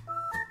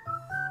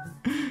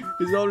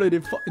 He's already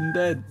fucking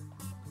dead.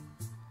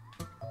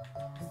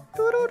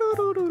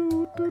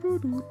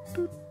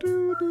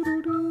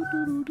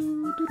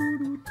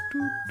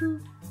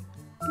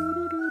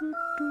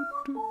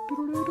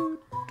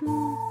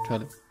 Try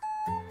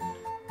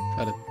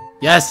it.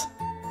 Yes!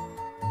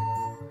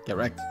 Get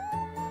wrecked.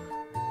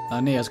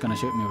 Nia's gonna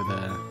shoot me with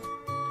a...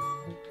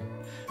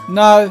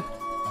 No!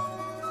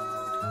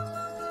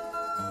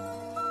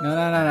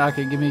 No.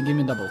 Okay, give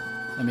me double.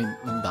 I mean,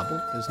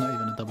 double? There's not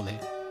even a double here.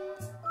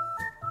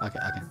 Okay.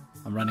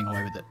 I'm running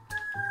away with it.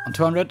 On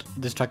 200,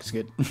 this track is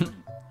good.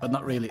 But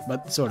not really,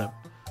 but sort of.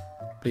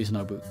 Please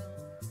no boot.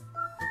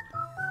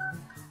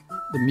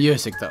 The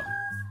music though.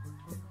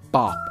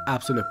 Bop.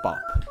 Absolute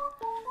bop.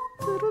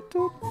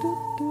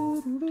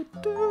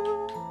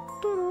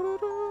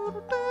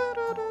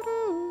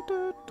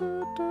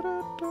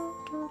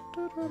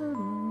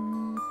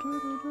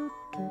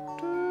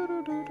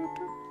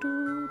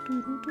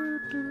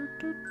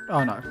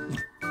 Oh no.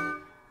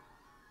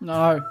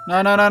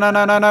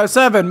 No.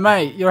 7,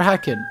 mate. You're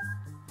hacking.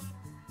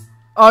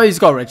 Oh, he's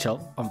got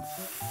Rachel. I'm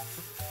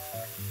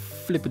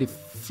flippity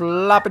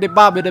flappity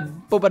bobbity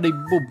boobity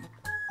boob.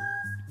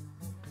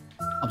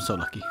 I'm so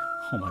lucky.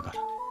 Oh my god.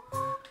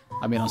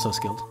 I mean, I'm so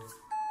skilled.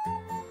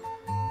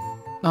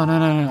 No.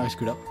 I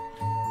screwed up.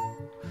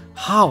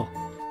 How?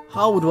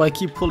 How do I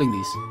keep pulling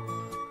these?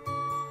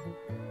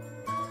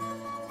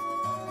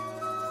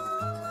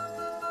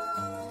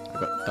 I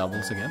got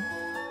doubles again.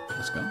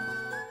 Let's go.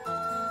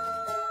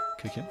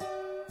 Kick him.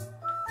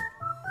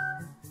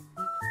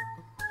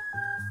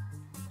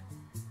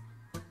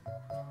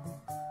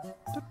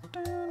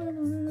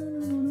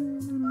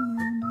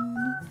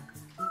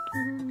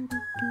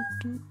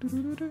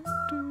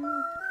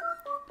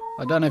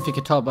 I don't know if you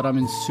can tell, but I'm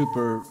in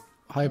super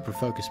hyper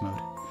focus mode.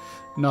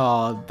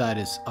 No, that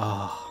is...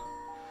 No,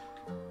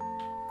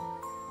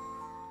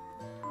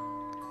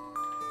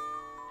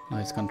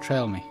 it's gonna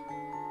trail me.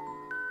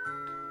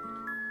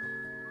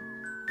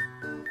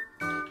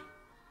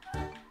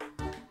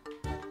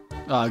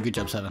 Ah, good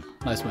job, 7.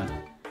 Nice win.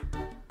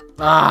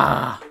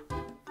 Ah!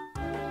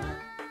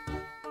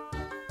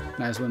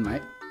 Nice win,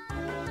 mate.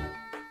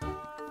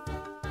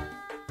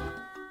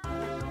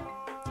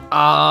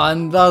 Ah,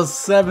 and thus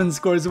 7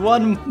 scores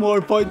 1 more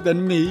point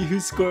than me, who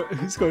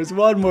scores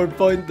 1 more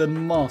point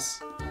than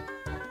Moss.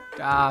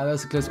 Ah,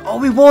 that's a close... Oh,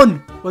 we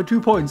won! By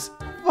 2 points.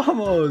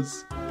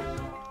 Vamos!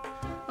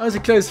 That was a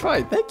close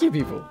fight. Thank you,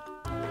 people.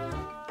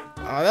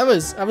 Oh, that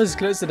was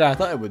closer than I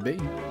thought it would be.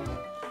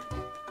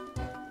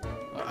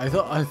 I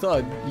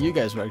thought you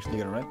guys were actually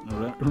gonna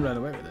run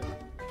away with it.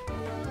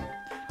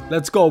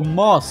 Let's go,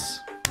 Moss!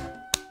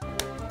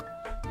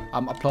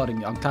 I'm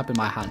applauding you. I'm clapping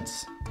my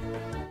hands.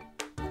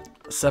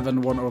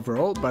 7-1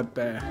 overall, but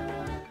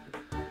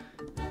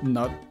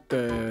not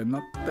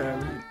really.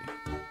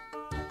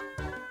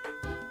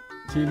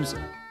 Teams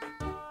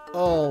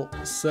all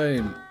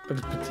same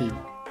team.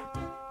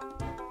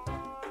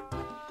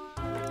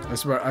 I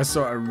swear I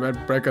saw a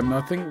red break on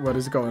nothing. What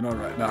is going on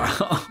right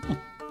now?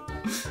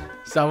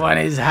 Someone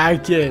is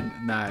hacking.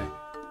 No.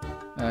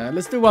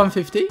 Let's do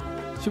 150.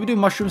 Should we do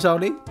mushrooms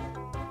only?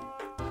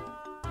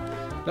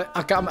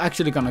 Like, I'm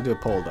actually gonna do a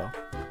poll though.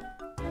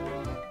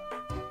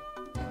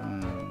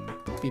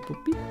 Beep.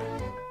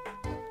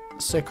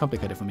 It's so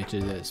complicated for me to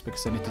do this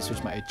because I need to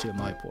switch my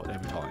HDMI port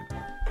every time.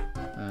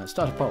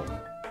 Start a poll.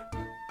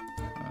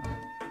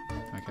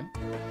 Okay.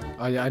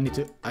 Oh yeah,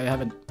 I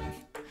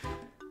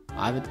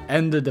haven't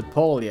ended the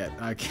poll yet.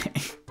 Okay.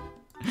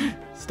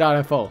 Start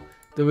a poll.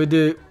 Do we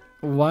do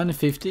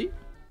 150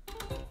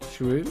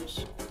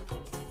 shrooms?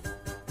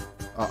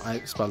 Oh, I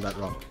spelled that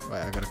wrong.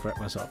 Right, I gotta correct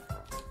myself.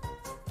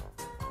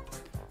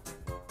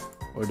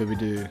 Or do we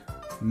do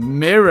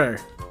mirror?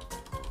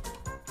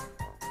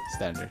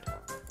 Standard.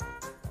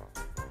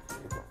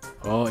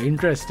 Oh,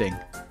 interesting.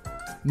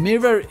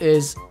 Mirror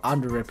is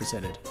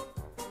underrepresented.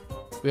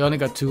 We only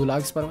got 2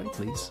 likes, by the way.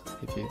 Please,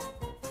 if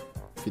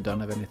you don't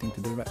have anything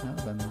to do right now,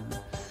 then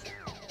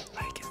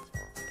like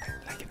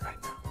it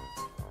right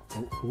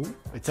now. Oh,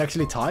 it's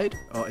actually tied.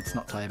 Oh, it's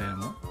not tied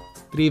anymore.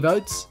 3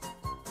 votes.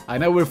 I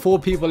know we're 4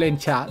 people in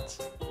chat.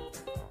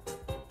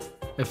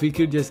 If we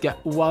could just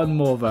get 1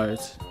 more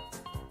vote.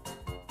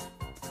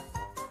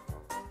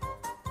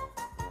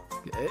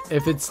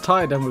 If it's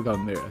tied, then we're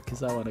going mirror,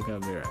 because I want to go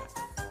mirror.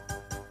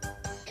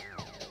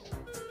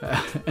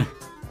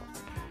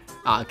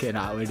 Okay,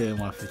 now we're doing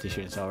 150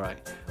 shoots, alright.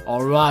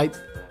 Alright,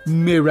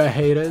 mirror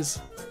haters.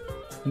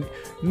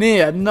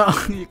 Nia, no,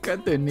 you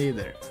can't do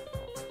neither.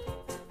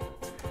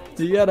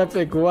 You gotta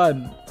pick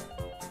one.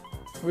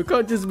 We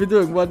can't just be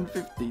doing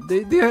 150.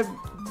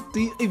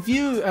 If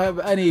you have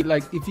any,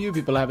 like, if you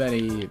people have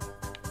any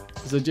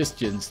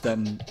suggestions,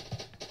 then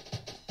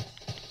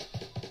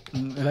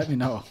let me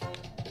know.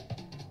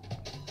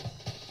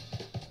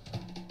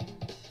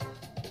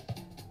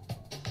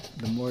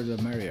 The more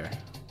the merrier.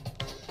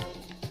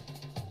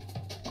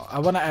 I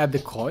want to add the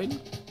coin,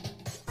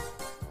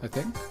 I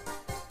think.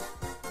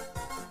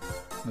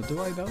 But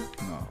do I know?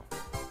 No.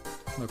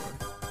 Okay.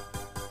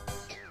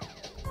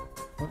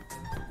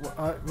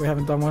 We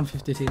haven't done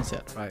 150 teams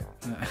yet, right?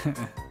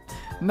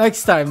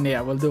 Next time,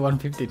 yeah, we'll do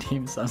 150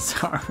 teams. I'm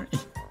sorry.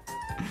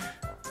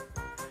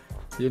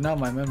 You know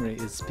my memory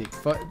is peak.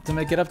 But to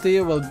make it up to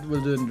you, we'll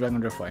do it in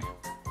Dragon Drift way.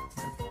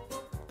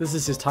 This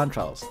is just time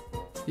trials.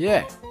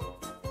 Yeah.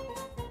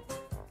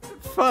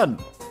 Fun.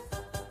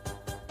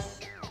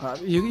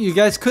 You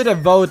guys could have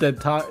voted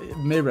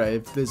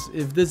Mirror if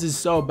this is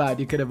so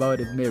bad. You could have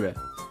voted Mirror.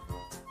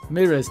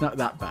 Mirror is not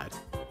that bad.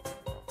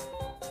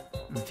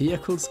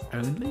 Vehicles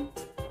only?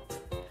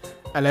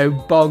 Hello,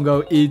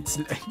 Bongo Eats.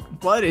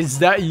 What is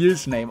that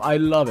username? I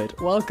love it.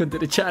 Welcome to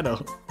the channel.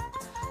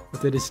 Or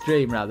to the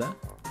stream, rather.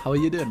 How are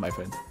you doing, my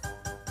friend?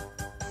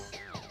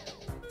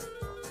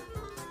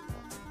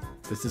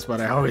 This is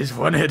what I always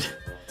wanted.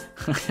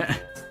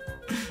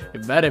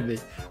 It better be.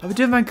 I'm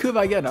doing Vancouver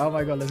again. Oh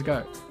my god, let's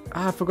go.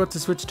 Ah, I forgot to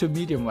switch to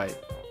medium weight.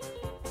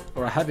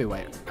 Or a heavy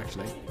weight,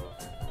 actually.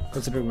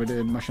 Considering we're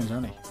doing mushrooms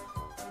only.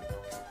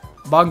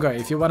 Bongo,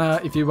 if you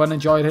wanna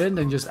join in,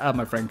 then just add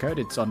my friend code.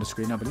 It's on the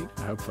screen, I believe.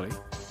 Hopefully.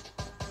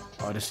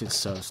 Oh, this shit's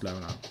so slow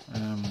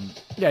now.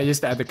 Yeah,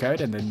 just add the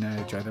code and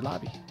then join the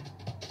lobby.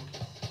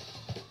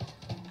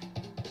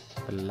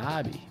 The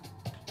lobby.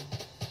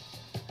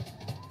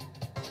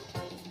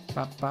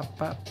 Pop, pop,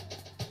 pop.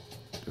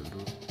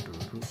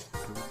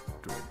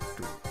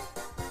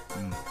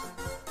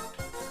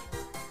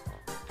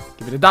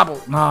 Give it a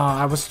double. No,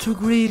 I was too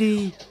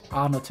greedy.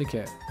 Oh, no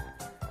ticket.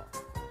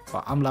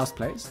 Well, I'm last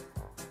place.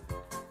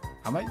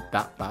 Am I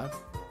that bad?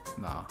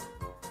 No.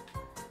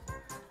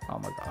 Oh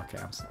my god, okay,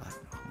 I'm sorry.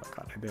 Oh my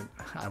god,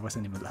 I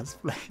wasn't even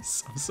last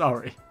place. I'm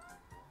sorry.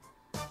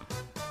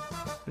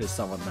 There's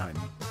someone behind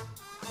me.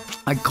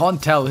 I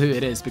can't tell who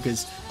it is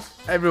because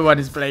everyone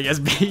is playing as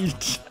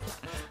Peach.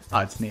 Oh,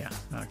 it's Nia.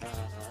 Okay.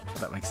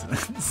 That makes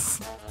sense.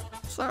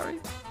 Sorry.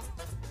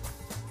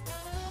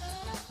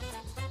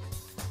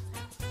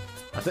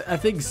 I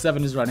think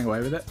 7 is running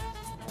away with it.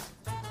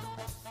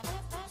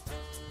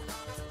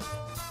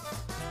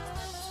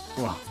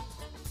 Wow.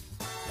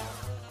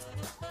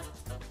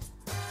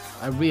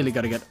 I really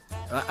gotta get...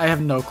 I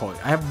have no coin.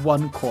 I have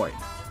 1 coin.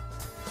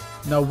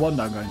 No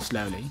wonder I'm going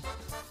slowly.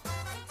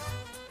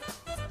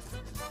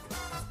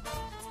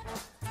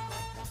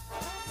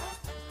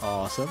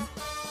 Awesome.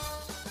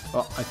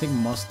 Oh, I think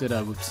Moss did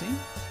a whoopsie.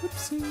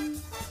 Whoopsie.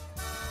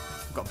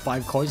 Got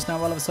 5 coins now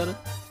all of a sudden.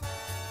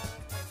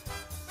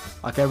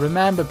 Okay,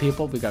 remember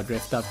people, we gotta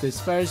drift up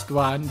this first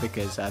one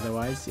because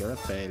otherwise you're a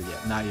failure.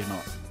 No, you're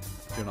not.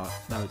 You're not.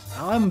 No,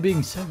 I'm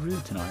being so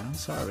rude tonight. I'm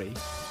sorry.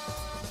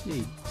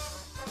 Gee.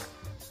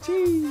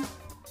 Gee.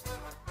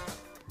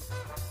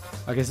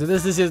 Okay, so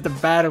this is just a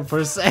battle for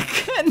a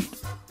second.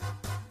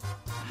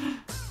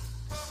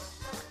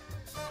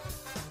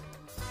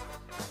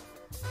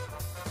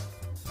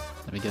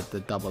 Let me get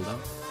the double though.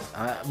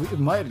 We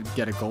might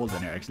get a gold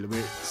in here actually.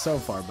 We're so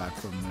far back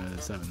from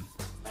 7.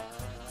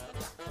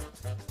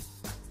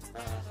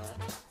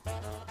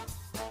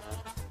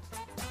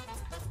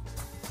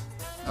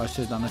 I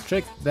should have done a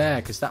trick there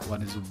because that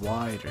one is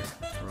wider.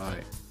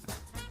 Right.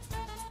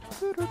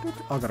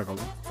 Oh, got a gold.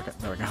 Okay,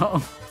 there we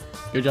go.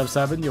 Good job,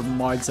 7. Your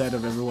mindset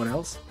of everyone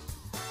else.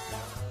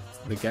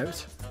 The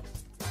goat.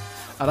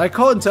 And I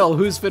can't tell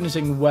who's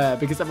finishing where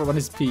because everyone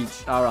is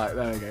Peach. Alright,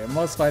 there we go.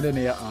 Most find in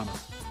here. Oh, no.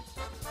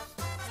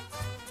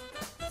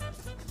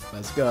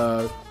 Let's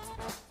go.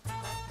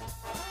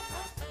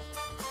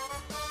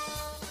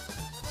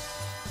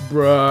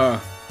 Bruh.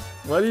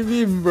 What do you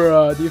mean,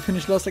 bruh? Do you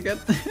finish last again?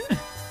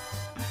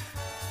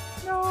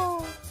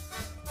 No.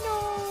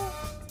 No.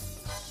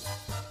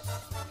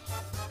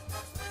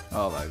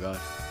 Oh my god.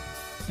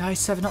 Nice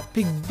 7 up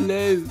Big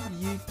Blue.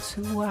 You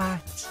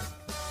twat.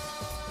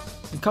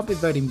 You can't be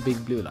voting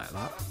Big Blue like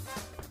that.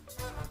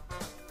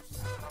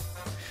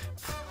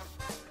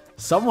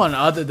 Someone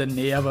other than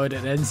Nia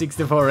voted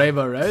N64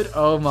 Rainbow Road?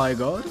 Oh my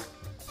god.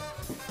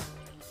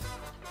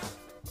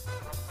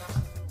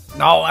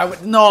 No, I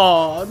would.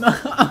 No,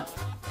 no.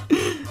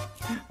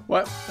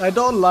 Well, I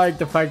don't like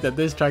the fact that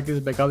this track is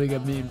becoming a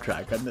meme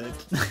track. And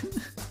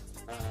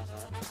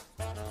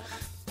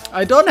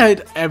I don't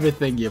hate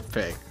everything you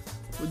pick.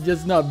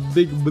 Just not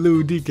Big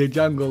Blue DK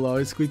Jungle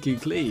or Squeaky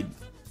Clean.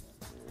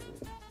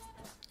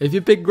 If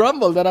you pick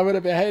Grumble, then I would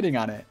have been hating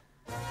on it.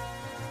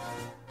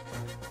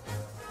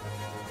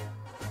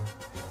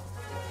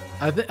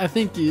 I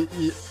think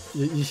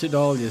you should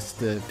all just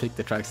pick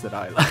the tracks that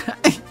I like.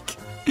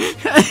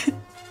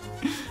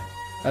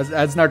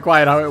 That's not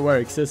quite how it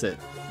works, is it?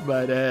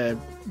 But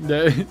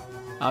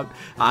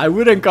I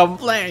wouldn't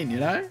complain, you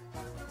know.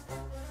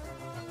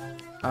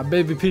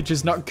 Baby Peach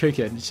is not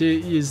cooking.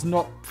 She is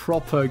not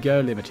proper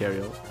girly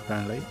material,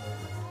 apparently.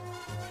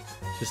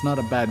 She's not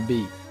a bad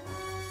bee.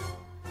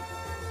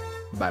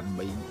 Bad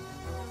bee.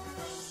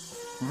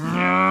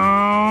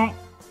 I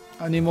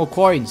need more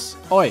coins.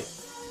 Oi.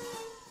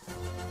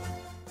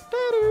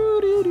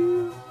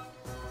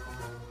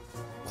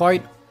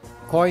 Coin.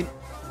 Coin.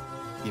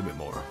 Give me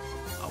more.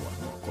 I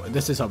want more coin.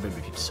 This is how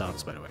Baby Peach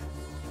sounds, by the way.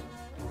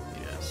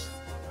 Yes.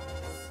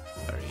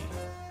 Very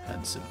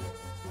handsome.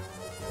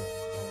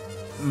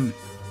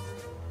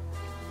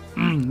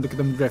 Look at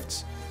them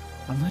drifts.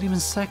 I'm not even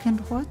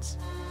second. What?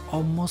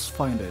 Almost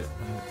find it.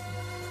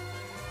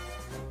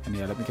 And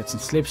yeah, let me get some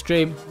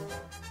slipstream.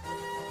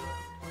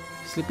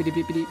 Slippity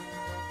beepity.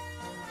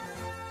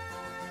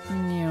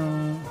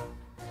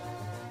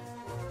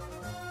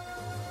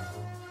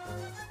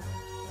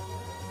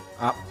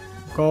 Up.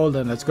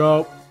 Golden, let's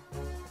go.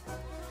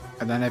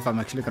 And then if I'm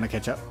actually gonna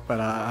catch up, but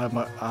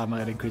I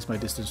might increase my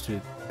distance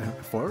to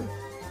 4.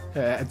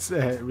 It's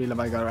really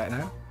my goal right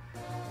now.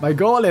 My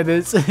goal in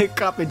this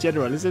cup in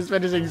general is just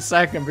finishing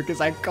second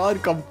because I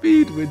can't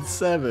compete with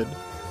 7.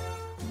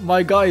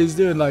 My guy is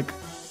doing like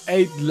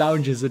 8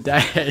 lounges a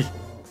day.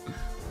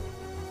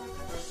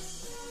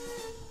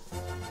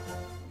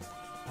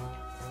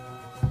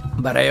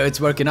 But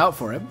it's working out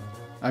for him.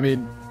 I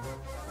mean,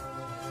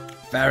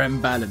 fair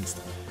and balanced.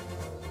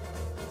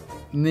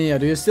 Nia,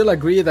 do you still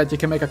agree that you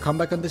can make a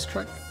comeback on this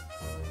track?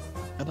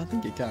 I don't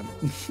think you can.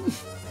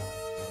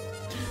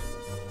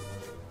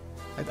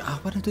 I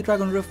wanted to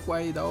Dragon Roof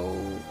way though.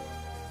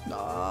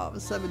 No,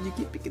 7, you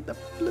keep picking the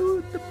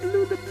blue, the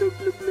blue, the blue,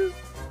 blue, blue.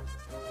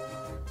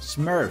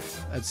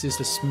 Smurf. It's just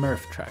a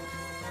Smurf track.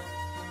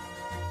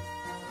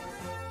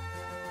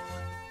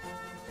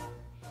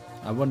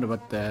 I wonder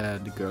what the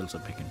girls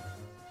are picking.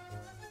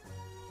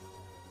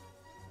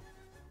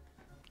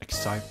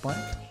 Excite bike?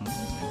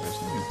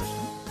 Interesting,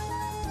 interesting.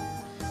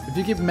 If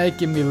you keep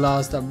making me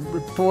lost, I'm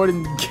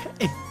reporting the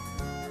game.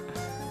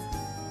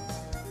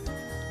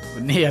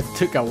 But Nia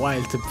took a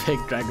while to pick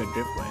Dragon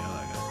Driftway. Oh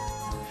my god.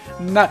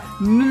 No.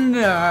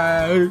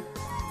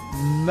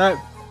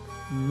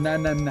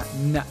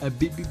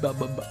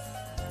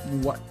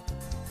 What?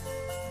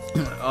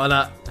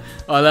 Hola.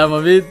 Hola,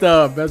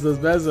 mamito.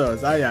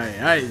 Besos.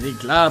 Ay. Sí,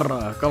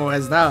 claro. ¿Cómo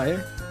está,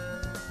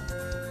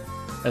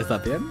 ¿Está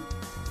bien?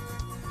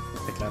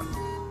 Sí, claro.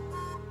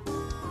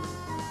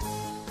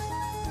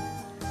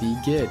 Wie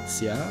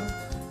geht's, ja?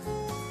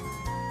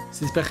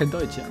 Sie sprechen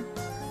Deutsch, ja?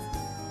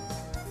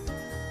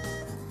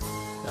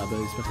 Ja, aber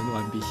ich spreche nur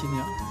ein bisschen,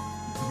 ja?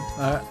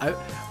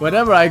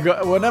 Whenever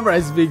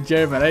I speak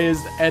German, I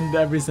just end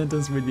every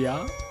sentence with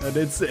ja, and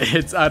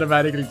it's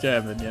automatically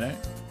German, you know?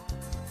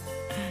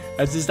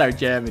 That's just how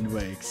German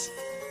works.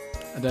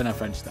 I don't know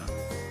French though.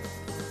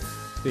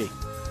 Sí.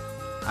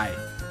 Aye.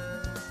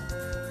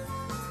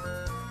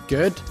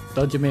 Good?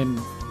 Don't you mean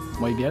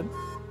muy bien?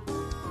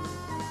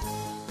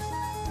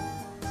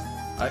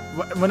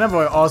 Whenever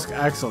I ask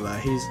Axel that,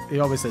 he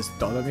always says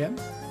todo bien.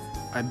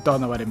 I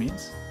don't know what it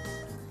means.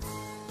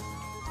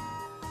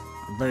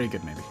 Very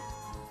good, maybe.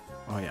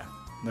 Oh yeah,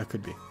 that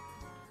could be.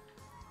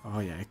 Oh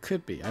yeah, it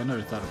could be. I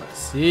never thought about it.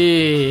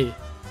 See.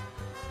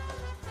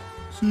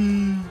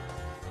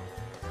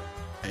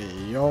 Hey,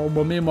 yo,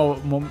 Momimo.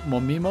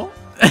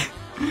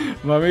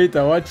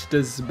 Mamita, watch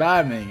the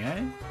spamming,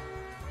 eh?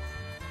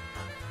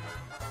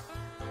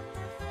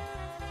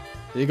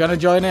 Are you gonna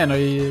join in, or are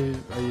you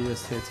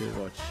just here to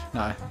watch?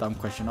 Nah, dumb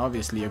question.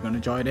 Obviously, you're gonna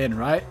join in,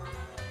 right?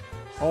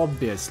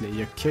 Obviously,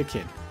 you're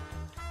kicking.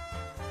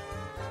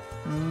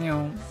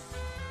 No.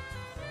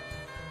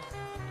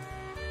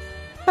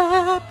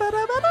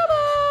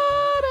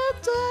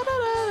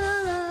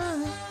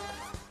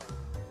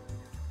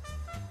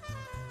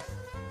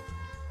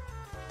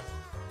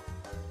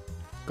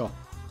 Go.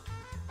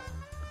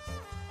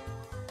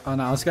 Oh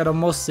no, let's go to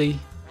Mossy.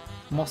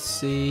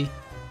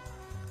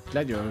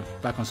 Glad you're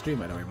back on stream,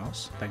 by the way,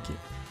 Moss. Thank you.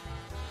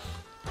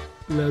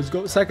 Let's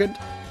go. Second.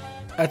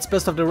 That's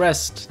best of the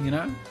rest, you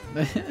know?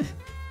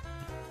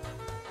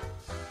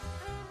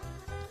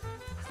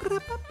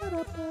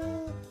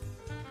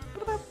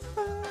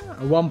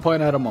 1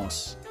 point out of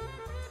Moss.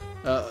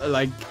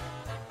 Like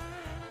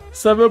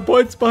 7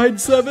 points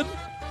behind 7.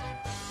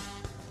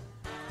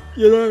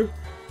 You know?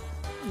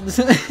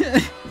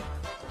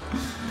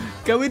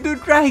 Can we do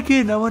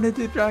Dragon? I want to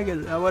do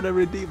Dragon. I want to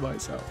redeem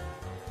myself.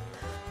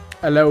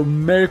 Hello,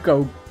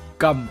 Mirko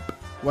Gump.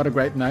 What a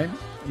great name.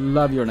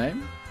 Love your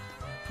name.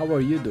 How are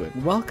you doing?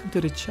 Welcome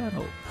to the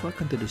channel.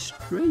 Welcome to the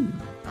stream.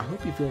 I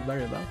hope you feel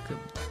very welcome.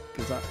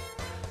 Because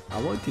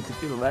I want you to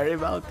feel very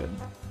welcome.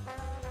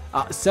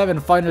 7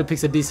 finally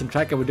picks a decent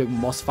track and we're doing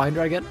Moss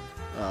Finder again.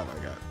 Oh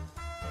my god.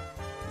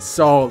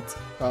 Salt.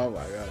 Oh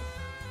my god.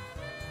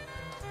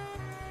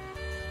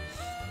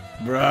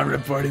 Bro, I'm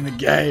reporting the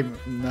game.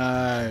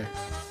 No.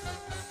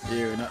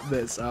 You, not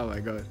this. Oh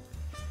my god.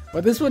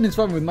 Well, this one is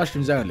fun with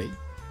mushrooms only.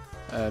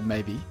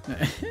 Maybe.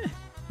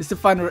 It's the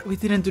final. We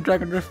didn't do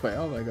Dragon Driftway.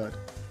 Oh my god.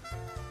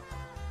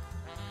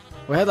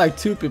 We had like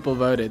 2 people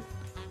voted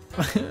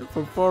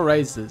for 4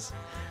 races,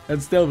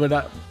 and still we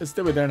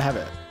don't have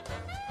it.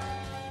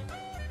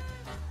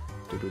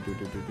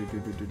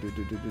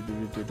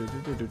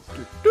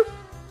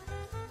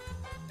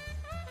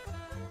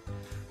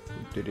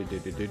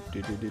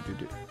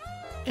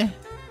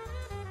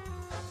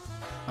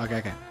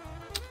 Okay.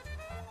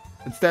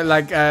 It's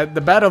like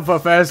the battle for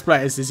first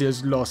place is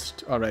just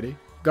lost already.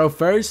 Go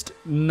first?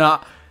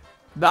 Nah.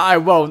 No, I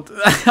won't.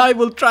 I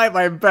will try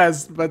my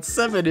best, but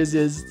 7 is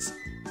just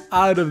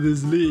out of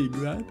this league,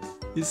 man.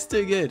 He's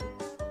too good.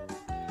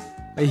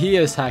 He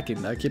is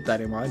hacking though, keep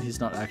that in mind.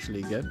 He's not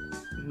actually good.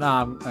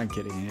 Nah, I'm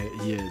kidding.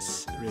 He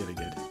is really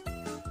good.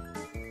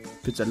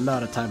 Puts a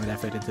lot of time and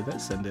effort into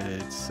this, and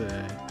it's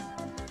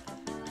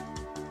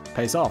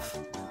pays off.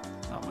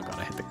 Oh my god,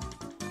 I hit the...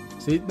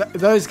 See,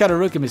 those kind of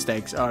rookie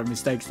mistakes are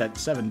mistakes that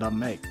 7 don't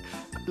make.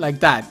 Like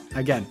that,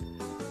 again.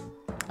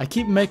 I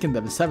keep making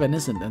them, 7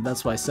 isn't, and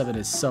that's why 7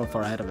 is so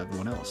far ahead of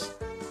everyone else.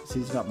 So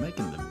he's not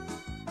making them.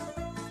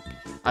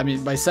 I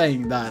mean, by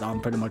saying that, I'm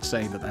pretty much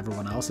saying that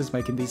everyone else is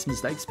making these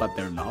mistakes, but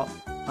they're not.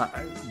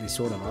 They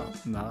sort of are.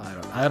 No,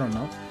 I don't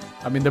know.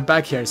 I mean, they're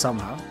back here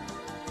somehow.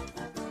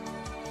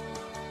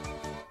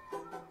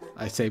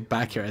 I say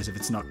back here as if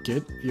it's not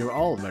good. You're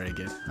all very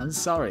good. I'm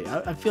sorry.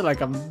 I feel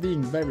like I'm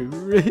being very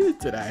rude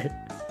today.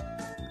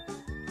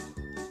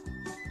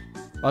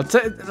 Well,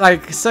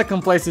 like,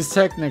 second place is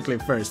technically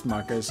first,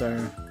 Marcus, or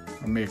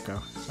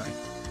Mirko, sorry.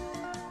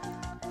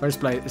 First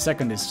place,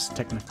 second is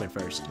technically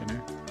first, you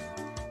know?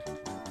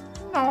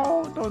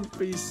 No, don't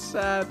be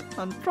sad.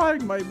 I'm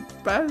trying my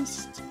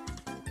best.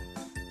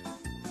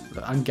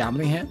 I'm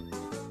gambling here.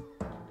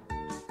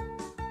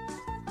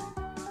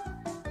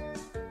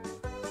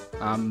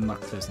 I'm not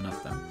close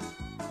enough then.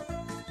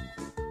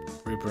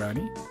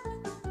 Ripperoni.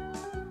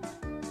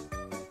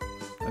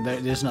 And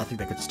there's nothing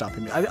that could stop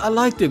me. I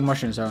like doing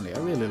mushrooms only. I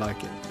really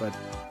like it, but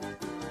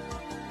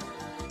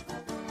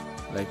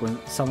like when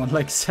someone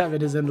like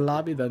 7 is in the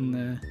lobby,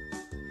 then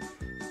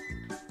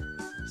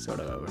sort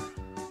of over.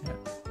 Yeah.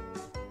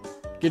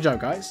 Good job,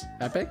 guys.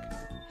 Epic.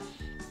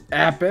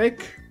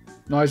 Epic.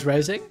 Noise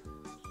racing.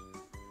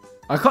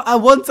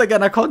 Once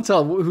again, I can't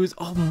tell who's...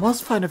 Oh,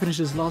 must find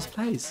finishes last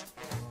place.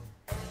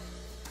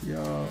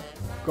 Yo,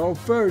 go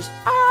first.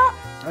 Ah!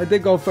 I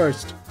did go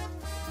first.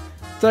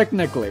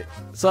 Technically.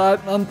 So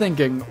I'm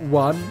thinking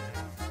 1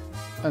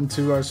 and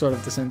 2 are sort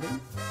of the same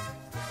thing.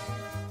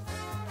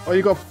 Oh,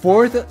 you got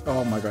 4th?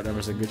 Oh my god,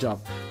 Emerson, good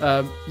job.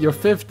 You're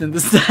 5th in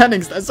the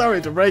standings.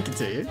 Sorry to break it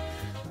to you.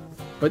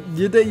 But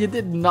you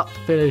did not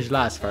finish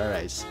last for a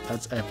race.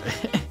 That's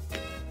epic.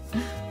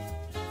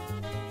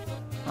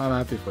 I'm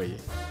happy for you.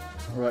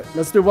 Alright,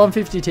 let's do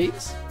 150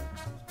 teams.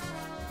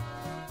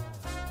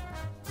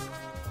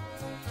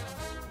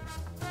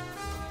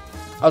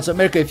 Also,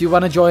 Mirko, if you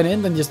want to join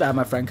in, then just add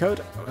my friend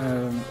code.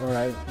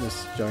 Alright,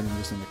 just join in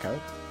using the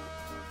code.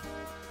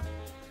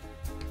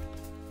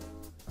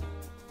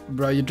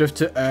 Bro, you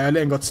drifted too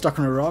early and got stuck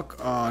on a rock?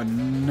 Oh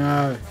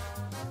no.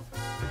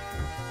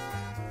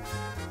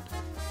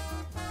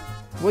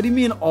 What do you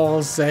mean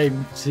all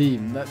same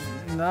team?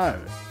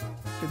 No.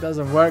 It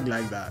doesn't work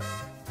like that.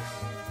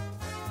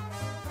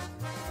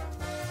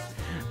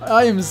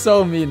 I am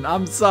so mean.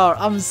 I'm sorry.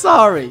 I'm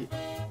sorry.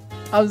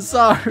 I'm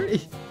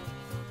sorry.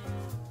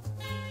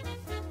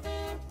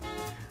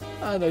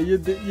 I know you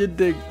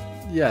did.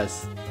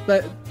 Yes.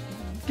 But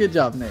good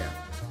job, Nea.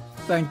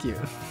 Thank you.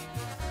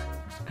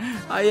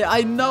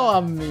 I know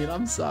I'm mean.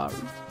 I'm sorry.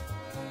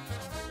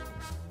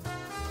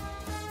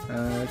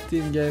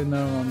 Team game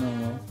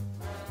normal.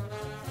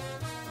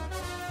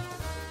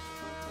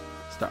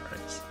 Start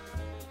race.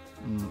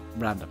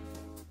 Random.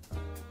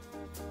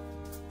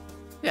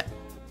 Yeah.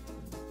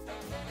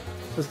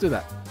 Let's do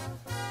that.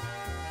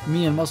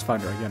 Me and Moss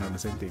Finder again on the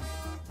same team.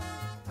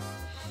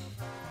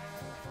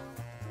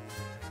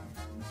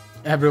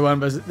 Everyone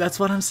was... That's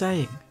what I'm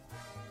saying.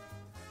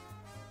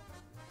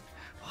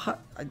 What?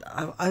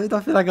 I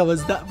don't feel like I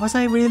was that... Was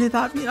I really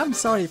that mean? I'm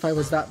sorry if I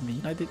was that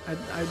mean. I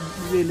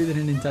really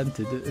didn't intend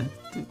to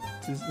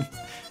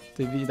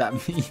be that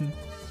mean.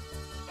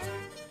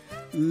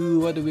 Ooh,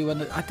 what do we want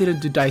to... I didn't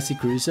do Dicey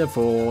Cruiser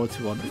for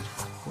 200.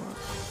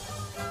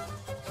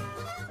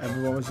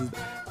 Everyone was just...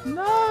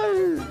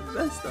 No!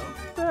 That's not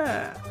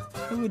fair.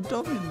 I would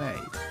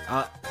dominate.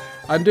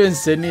 I'm doing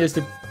Sydney just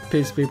to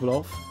piss people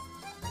off.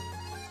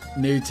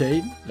 New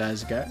team,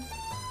 let's go.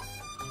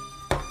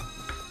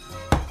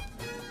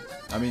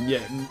 I mean,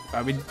 yeah,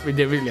 we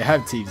didn't really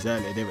have teams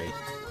earlier, did we?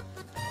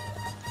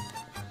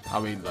 I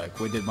mean, like,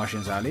 we did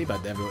mushrooms early,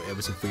 but it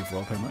was a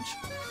free-for-all pretty much.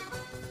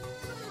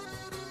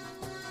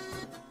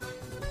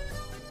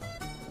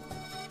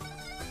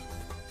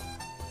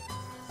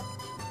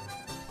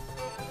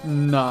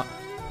 Nah,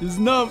 it's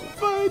not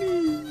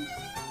funny.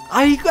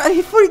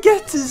 I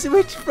forget to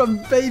switch from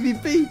Baby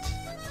Beach.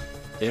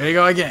 Here we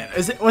go again.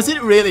 Was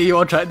it really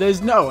your track?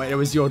 There's no way it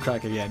was your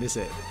track again, is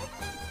it?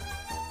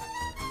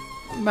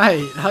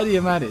 Mate, how do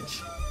you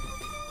manage?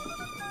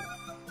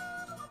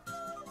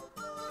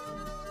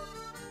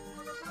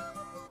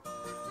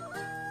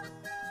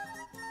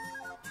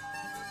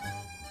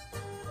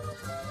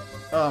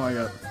 Oh my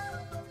god.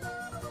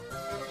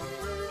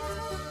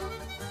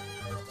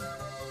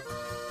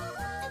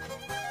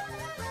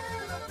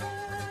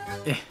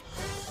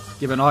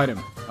 Give an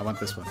item. I want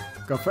this one.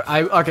 Go for.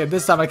 Okay,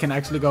 this time I can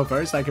actually go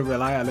first. I can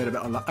rely a little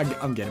bit on.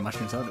 I'm getting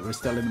mushrooms only. We're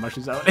still in the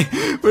mushrooms only.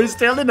 We're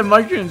still in the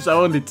mushrooms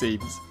only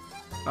teams.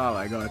 Oh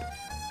my god.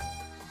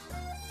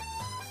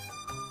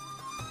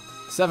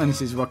 7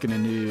 is rocking a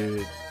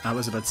new. I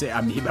was about to say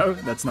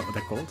amiibo. That's not what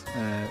they're called.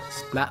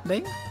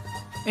 Splatling?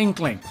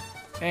 Inkling.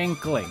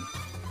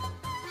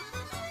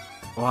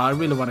 Well, I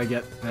really want to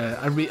get.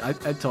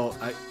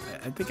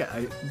 I think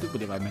I do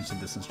believe I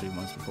mentioned this on stream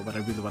once before, but I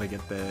really want to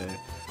get the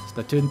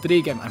Splatoon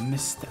 3 game. I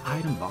missed the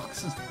item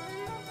box.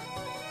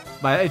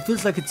 But it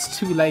feels like it's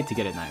too late to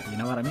get it now, you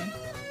know what I mean?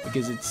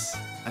 Because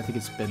I think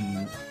it's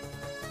been,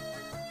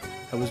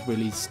 it was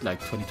released like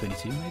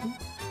 2022 maybe?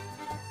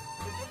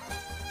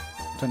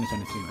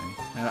 2023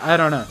 maybe. I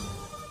don't know.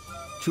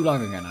 Too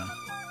long ago now.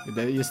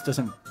 It just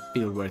doesn't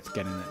feel worth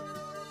getting it.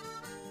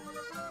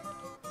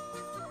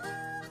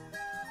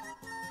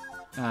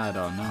 I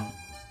don't know.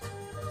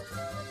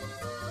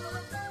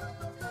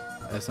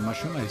 There's a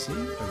mushroom, I see. A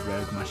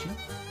rogue mushroom.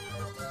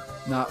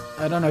 Now,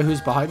 I don't know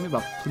who's behind me,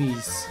 but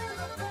please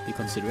be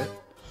considerate.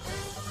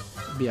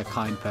 Be a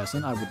kind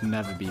person. I would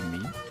never be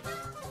mean.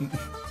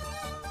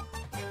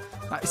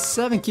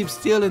 7 keeps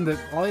stealing the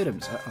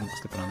items. I'm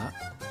slipping on that.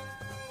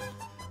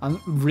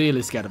 I'm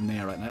really scared of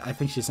Nia right now. I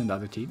think she's in the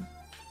other team.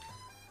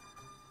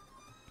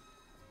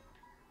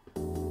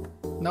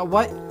 Now,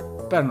 why?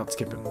 Better not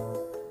skip him.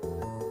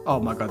 Oh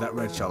my god, that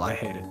red shell. I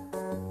hate it.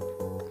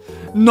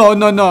 No.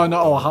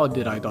 Oh, how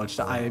did I dodge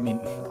that? I mean,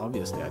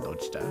 obviously I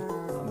dodged that.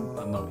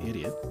 I'm no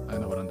idiot. I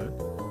know what I'm doing.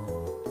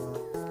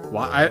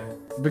 Why?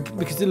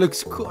 Because it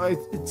looks cool.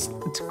 It's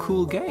a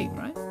cool game,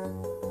 right?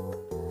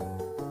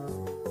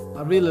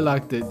 I really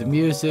like the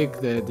music,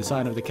 the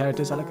design of the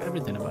characters. I like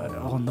everything about it.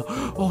 Oh no.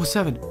 Oh,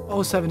 7.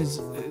 Oh, 7 is...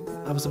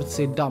 I was about to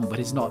say dumb, but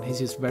he's not. He's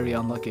just very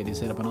unlucky and he's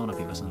hit a banana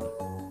peel or something.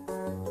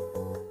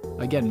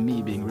 Again,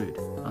 me being rude.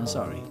 I'm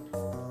sorry.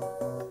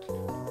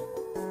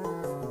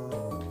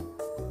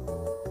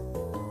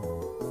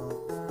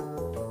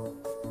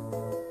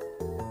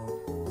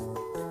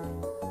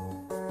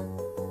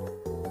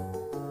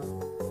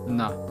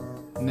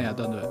 No,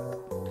 don't do it.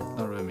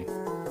 Don't ruin me.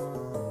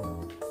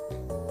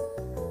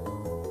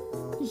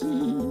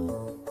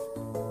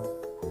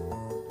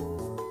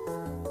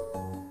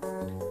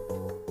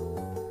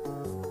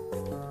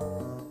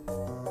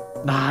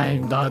 I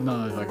don't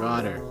know if I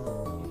got her.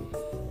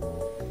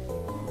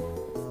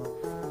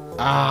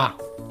 Ah,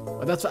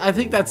 but I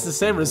think that's the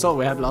same result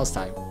we had last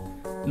time.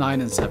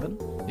 9 and 7.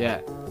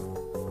 Yeah.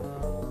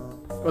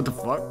 What the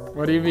fuck?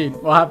 What do you mean?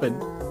 What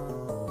happened?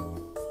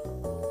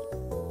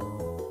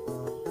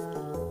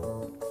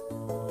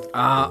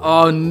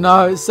 Oh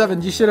no,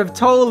 7, you should have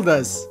told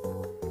us.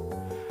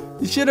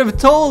 You should have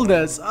told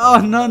us.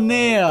 Oh no,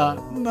 Nia.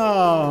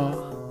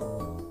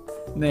 No.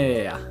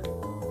 Nia.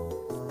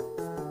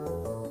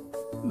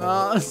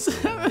 No,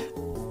 7.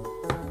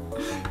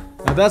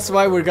 Now that's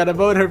why we're gonna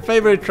vote her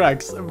favorite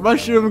tracks.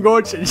 Mushroom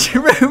Gorge and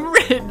Shroom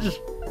Ridge.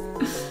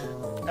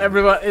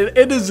 Everyone,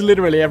 it is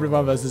literally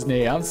everyone versus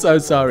Nia. I'm so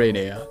sorry,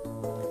 Nia.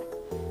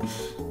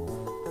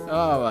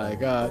 Oh my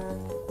god.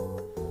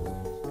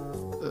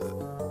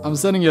 I'm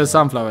sending you a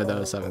sunflower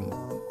though, 7.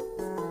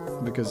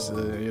 Because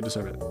you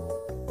deserve it.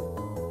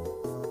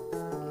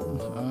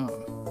 Oh.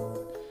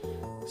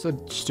 So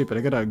stupid.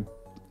 I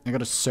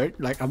gotta search.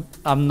 Like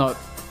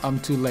I'm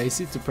too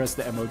lazy to press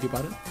the emoji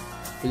button.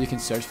 But you can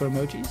search for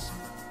emojis.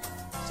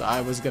 So I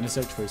was gonna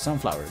search for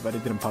sunflower, but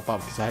it didn't pop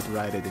up because I had to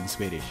write it in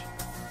Swedish.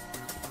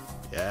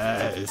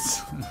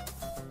 Yes.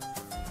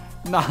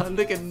 No,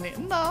 look at me.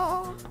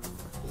 No.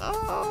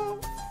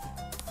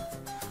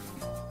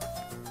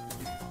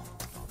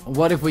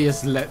 What if we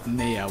just let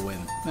Nia win?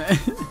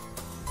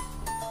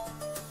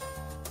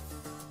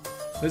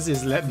 Let's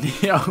just let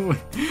Nia win.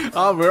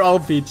 Oh, we're all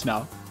Peach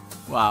now.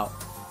 Wow.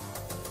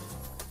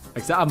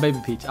 Except I'm Baby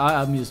Peach.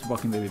 I'm just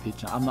rocking Baby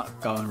Peach now. I'm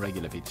not going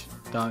regular Peach.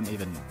 Don't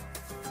even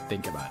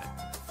think about it.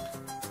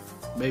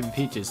 Baby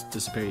Peach is the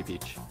superior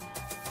Peach.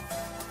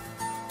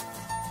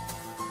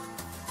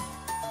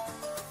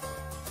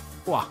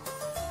 Wow.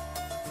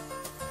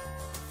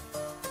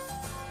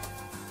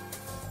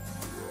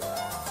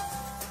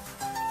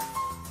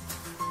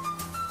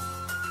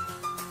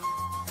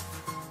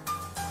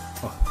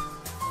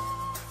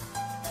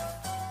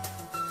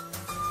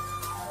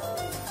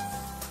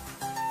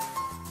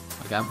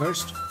 I'm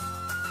first.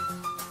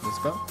 Let's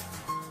go.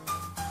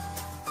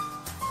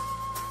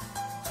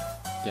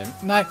 Yeah.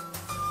 No.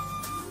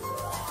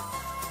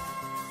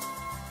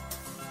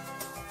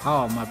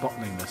 How am I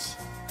bottling this?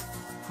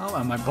 How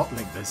am I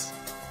bottling this?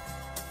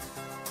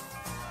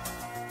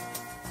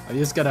 I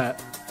just gotta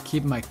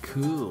keep my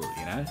cool,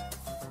 you know?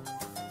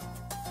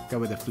 Go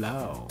with the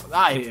flow.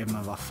 I am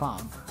a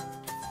fan.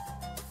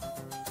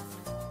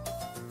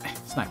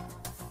 Snipe.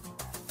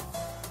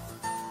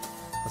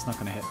 That's not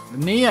gonna hit.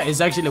 Nia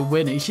is actually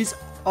winning. She's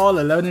all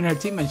alone in her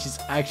team and she's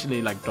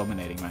actually like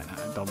dominating right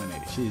now.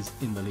 Dominating. She's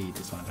in the lead,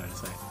 is what I'm trying to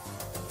say.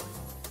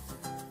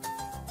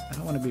 I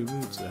don't want to be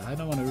rude to her. I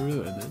don't want to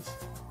ruin this.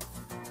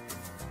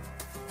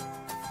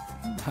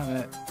 Damn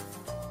it.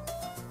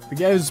 The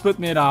game's put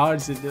me in a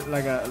hard,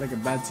 like a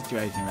bad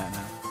situation right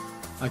now.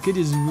 I could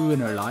just ruin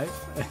her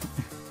life.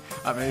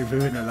 I mean,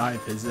 ruin her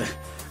life is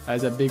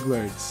a big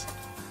words.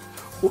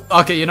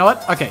 Okay, you know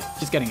what? Okay,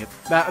 just getting it.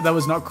 That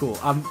was not cool.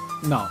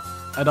 No,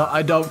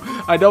 I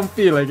don't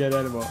feel like it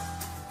anymore.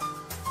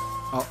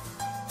 Oh.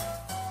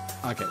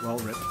 Okay, well,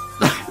 rip.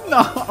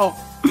 No,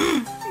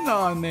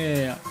 no,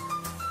 no.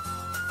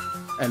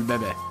 El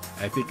bebé,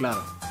 sí,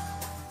 claro.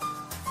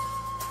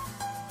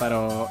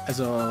 Pero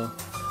eso,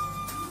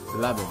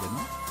 la bebé,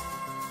 ¿no?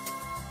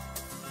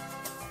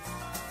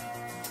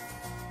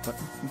 But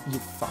you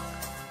fuck.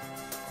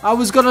 I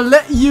was gonna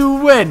let you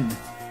win.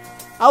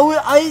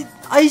 I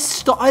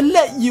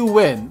let you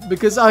win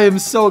because I am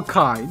so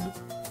kind.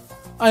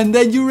 And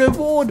then you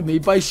reward me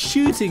by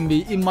shooting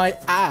me in my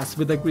ass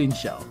with a green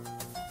shell.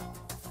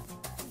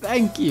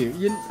 Thank you.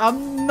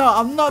 I'm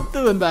not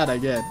doing that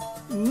again.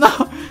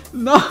 No.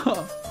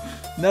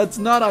 That's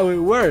not how it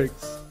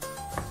works.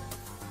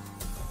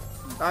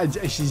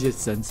 She just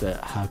sends a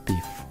happy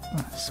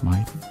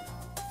smile.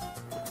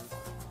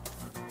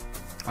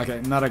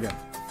 Okay, not again.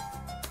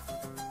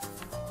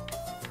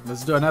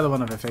 Let's do another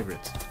one of her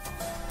favorites.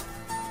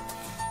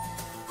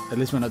 At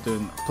least we're not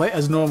doing... Play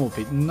as normal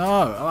Peach.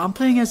 No, I'm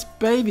playing as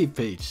Baby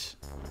Peach.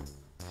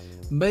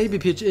 Baby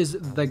Peach is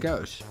the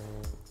goat.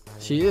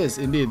 She is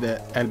indeed the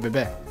El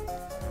Bebé.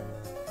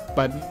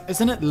 But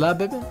isn't it La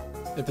Bebé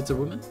if it's a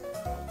woman?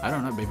 I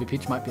don't know, Baby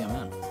Peach might be a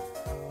man.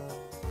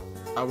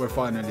 Oh, we're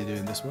finally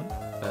doing this one.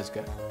 That's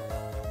good.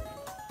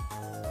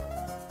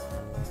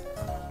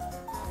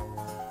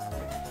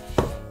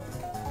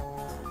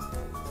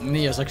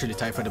 Nia's actually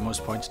tied for the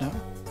most points now.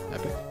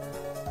 Epic.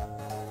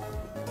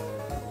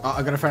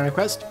 I got a friend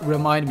request.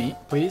 Remind me,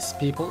 please,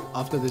 people,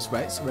 after this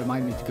race,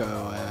 remind me to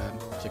go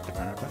check the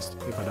friend request.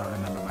 If I don't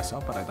remember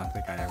myself, but I don't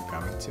think I am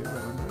going to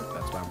remember it.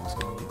 That's why I'm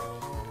asking you.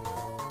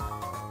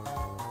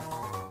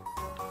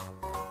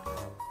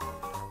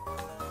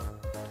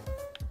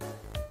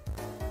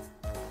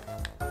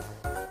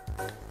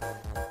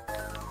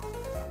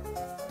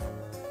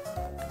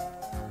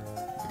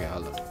 Okay,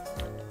 hold on.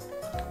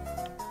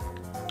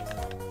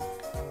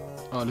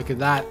 Oh, look at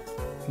that.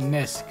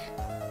 Nisk.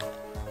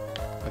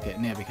 Okay,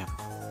 Nia, be careful.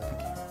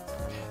 Thank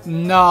you.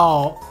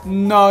 No,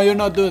 you're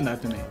not doing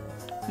that to me.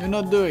 You're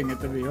not doing it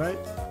to me, right?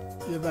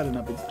 You better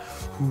not be.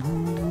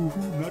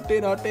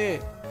 Naughty.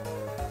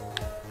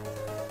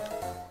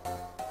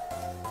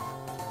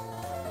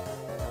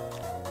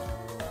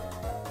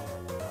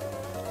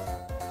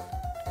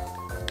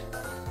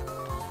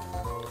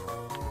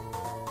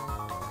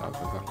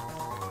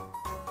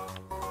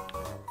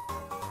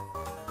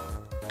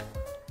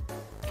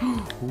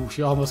 Ooh,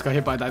 she almost got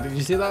hit by that. Did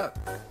you see that?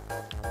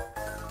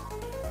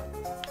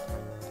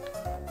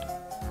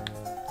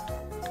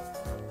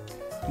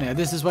 Yeah,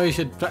 this is why you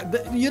should.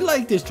 You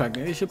like this track?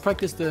 You should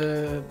practice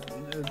the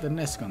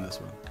Nisk on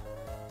this one.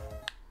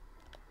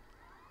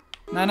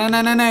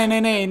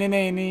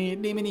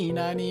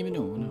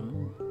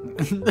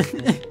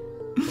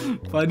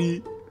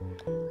 Funny.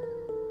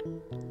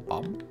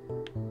 Bomb.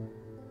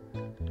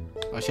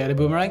 Oh, she had a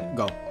boomerang.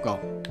 Go.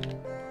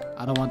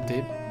 I don't want to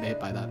be hit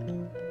by that.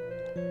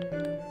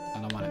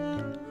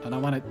 I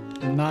don't want it.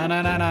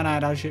 No,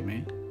 don't shoot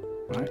me.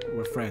 Right?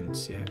 We're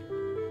friends, yeah.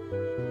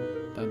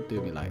 Don't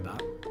do me like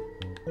that.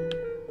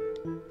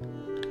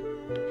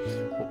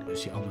 Oh,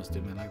 she almost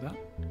did me like that.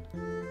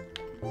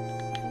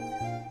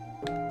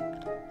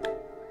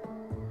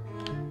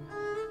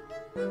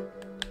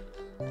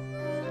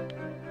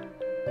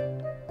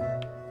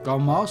 Go,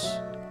 Moss.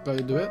 Go,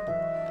 do it.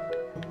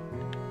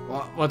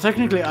 Well,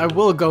 technically, I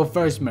will go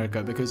first,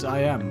 Mirko, because I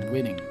am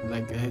winning.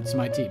 Like, it's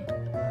my team.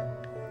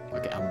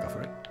 Okay, I will go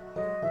for it.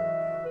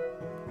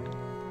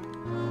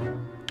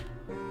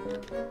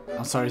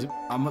 I'm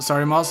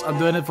sorry, Moss. I'm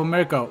doing it for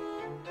Mirko.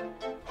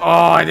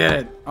 Oh, I did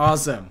it.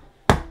 Awesome.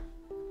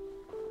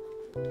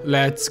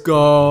 Let's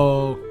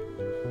go.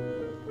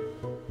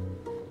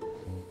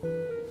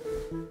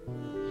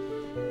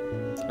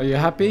 Are you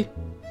happy?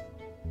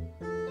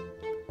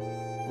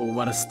 Oh,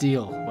 what a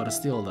steal. What a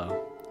steal,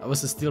 though. That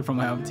was a steal from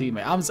my own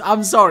teammate.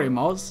 I'm sorry,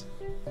 Moss.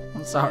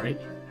 I'm sorry.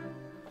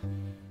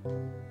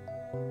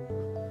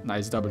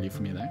 Nice W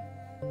for me there.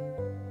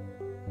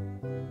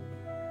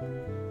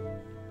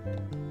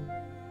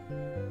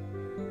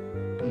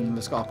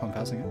 Let's go up on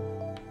passing it.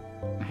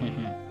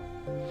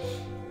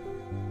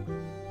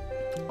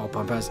 Up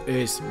on pass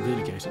is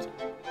really good.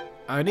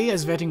 Nia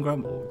is vetting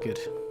Grumble. Good.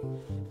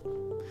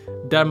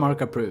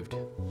 Denmark approved.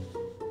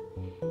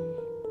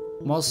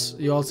 Moss,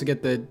 you also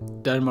get the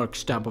Denmark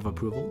stamp of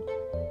approval.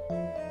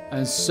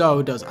 And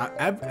so does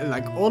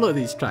like all of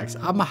these tracks.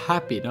 I'm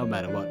happy no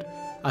matter what.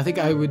 I think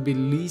I would be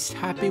least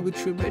happy with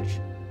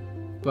Shrimbridge,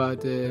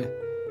 but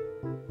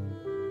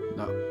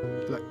no,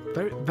 like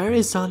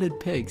very solid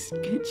picks.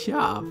 Good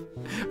job.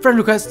 Friend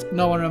request.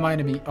 No one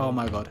reminded me. Oh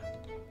my god.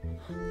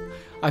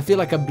 I feel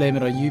like I blame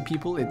it on you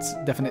people. It's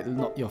definitely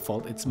not your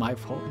fault. It's my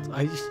fault.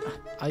 I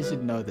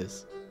should know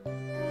this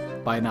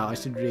by now. I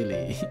should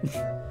really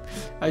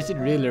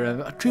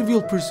remember.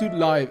 Trivial Pursuit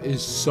Live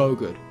is so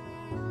good.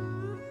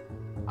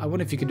 I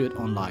wonder if you can do it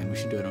online. We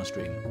should do it on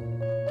stream.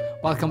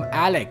 Welcome,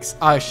 Alex.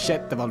 Oh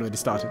shit, they've already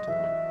started.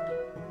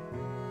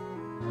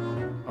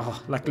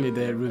 Oh, luckily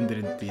the room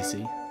didn't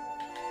DC.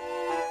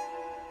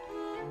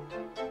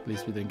 At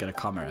least we didn't get a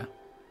com error.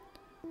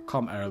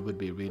 Com error would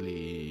be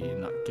really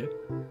not good.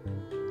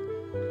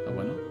 Oh,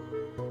 well.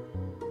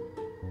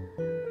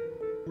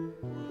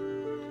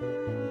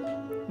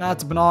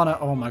 That's a banana.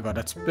 Oh my god,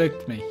 that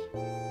spooked me.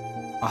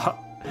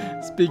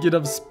 Speaking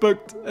of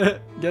spooked,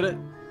 get it?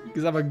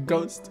 Because I'm a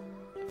ghost.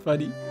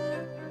 Funny.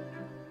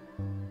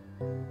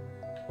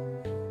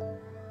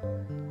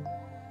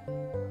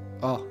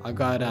 Oh, I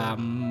got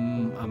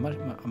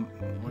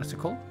what is it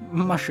called?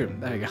 Mushroom.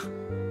 There you go.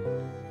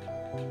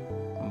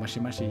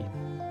 Mushy.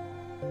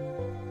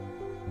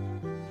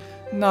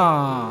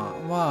 Nah,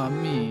 why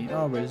me?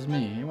 Always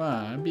me.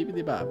 Why?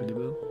 Beepity boppity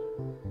boo.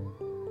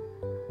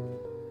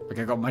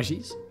 Okay, I got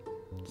mushies.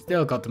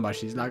 Still got the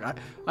mushies. Like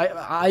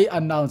I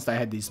announced I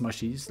had these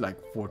mushies like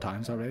 4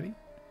 times already.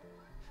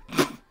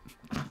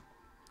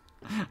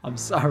 I'm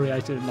sorry I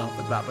shouldn't laugh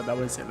at that, but that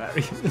was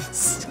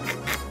hilarious.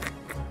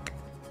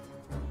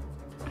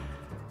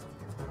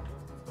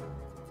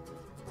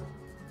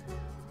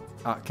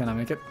 Can I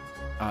make it?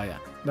 Oh yeah.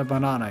 The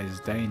banana is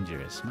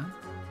dangerous, man.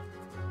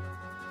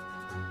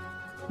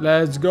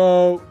 Let's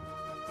go.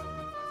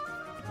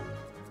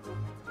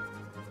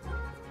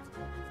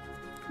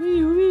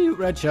 Wee,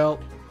 red shell.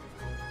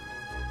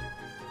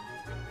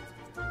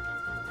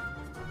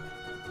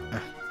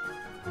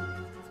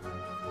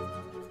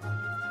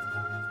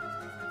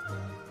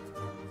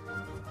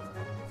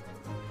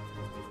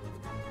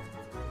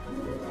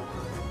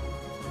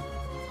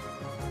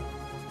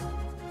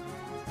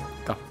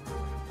 Go.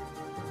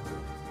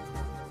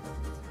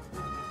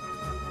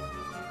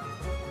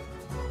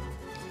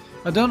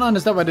 I don't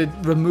understand why they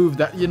removed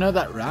that. You know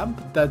that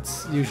ramp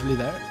that's usually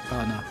there?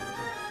 Oh no.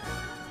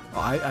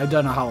 Well, I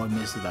don't know how I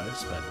missed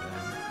those, but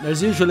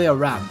there's usually a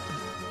ramp,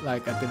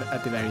 like at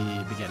the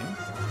very beginning,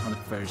 on the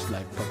first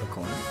like proper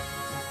corner.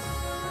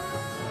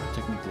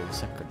 Technically the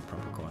second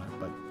proper corner,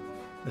 but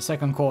the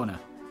second corner.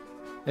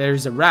 There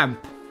is a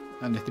ramp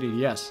on the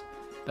 3DS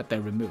that they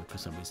removed for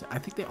some reason. I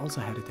think they also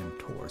had it in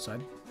Tour, so I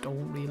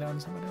don't really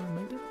understand why they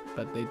removed it,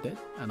 but they did,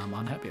 and I'm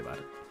unhappy about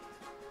it.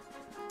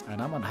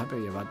 And I'm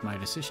unhappy about my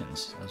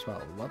decisions as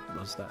well. What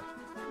was that?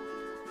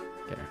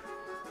 Get her.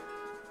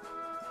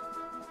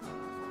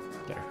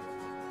 Get her.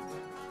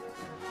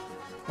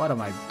 What am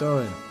I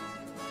doing?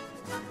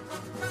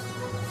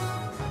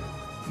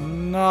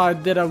 No, I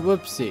did a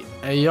whoopsie.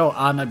 Hey yo,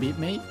 Anna beat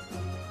me.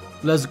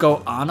 Let's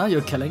go, Anna.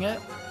 You're killing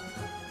it.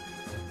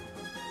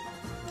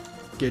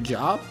 Good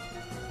job.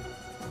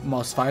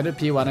 Most Fighter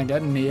P1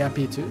 again. Nia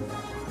P2.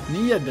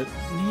 Nia did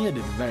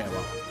very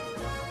well.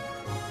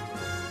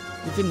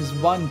 He finished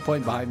 1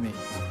 point behind me.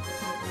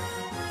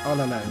 All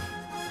alone.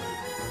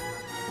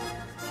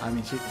 I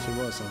mean, she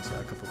was also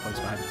a couple points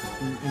behind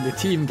in the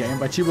team game,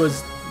 but she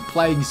was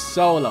playing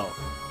solo.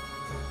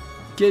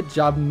 Good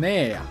job,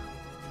 Nia.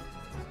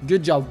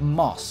 Good job,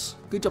 Moss.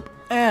 Good job,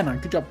 Anna.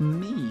 Good job,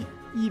 me.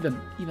 Even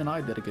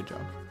I did a good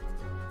job.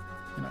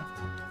 You know.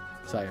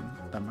 Same,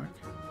 Denmark.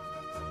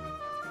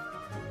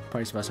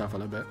 Praise myself a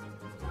little bit.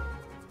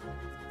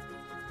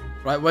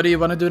 Right, what do you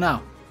want to do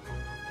now?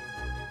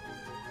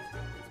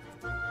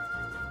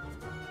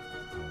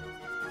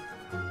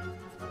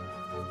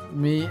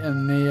 Me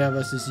and Nia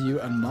versus you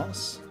and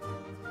Moss.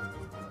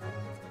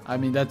 I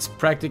mean, that's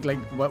practically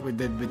like what we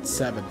did with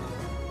 7.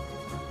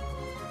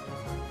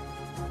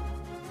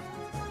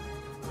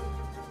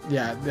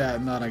 Yeah,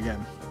 not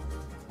again.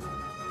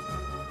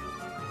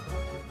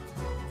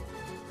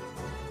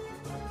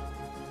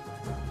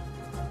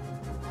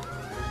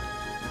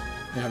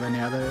 Do you have any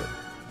other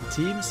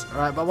teams?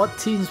 Alright, but what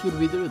teams would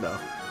we do though?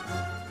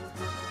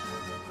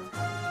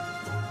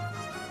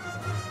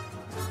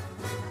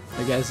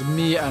 I guess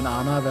me and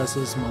Anna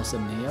versus Moss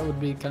and Nia would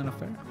be kind of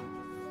fair.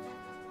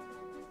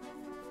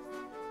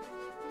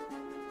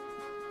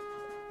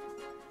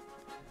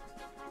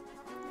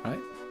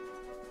 Right?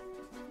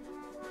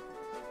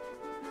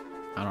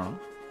 I don't know.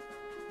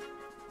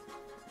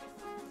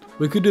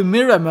 We could do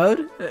mirror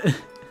mode.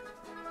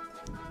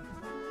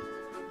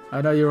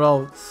 I know you're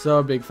all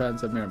so big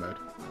fans of mirror mode.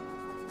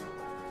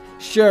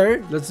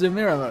 Sure, let's do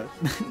mirror mode.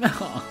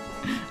 No,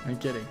 I'm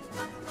kidding.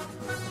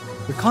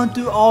 We can't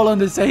do all on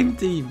the same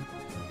team.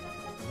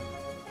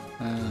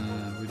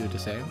 We do the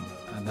same,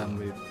 and then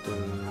we do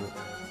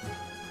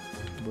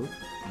boop,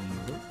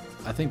 boop.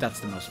 I think that's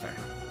the most fair.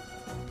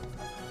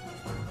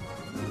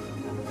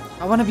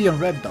 I want to be on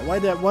red though. Why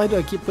do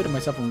I keep putting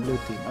myself on blue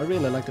team? I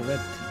really like the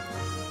red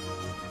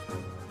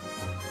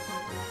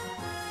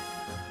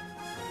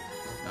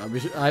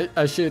team.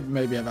 I should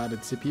maybe have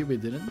added CP. We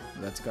didn't.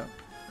 Let's go.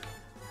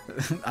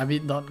 I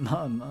mean, not.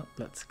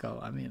 Let's go.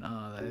 I mean,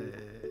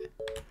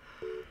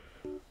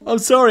 I'm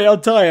sorry.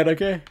 I'm tired.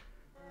 Okay.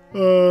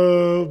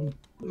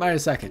 Mario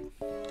second.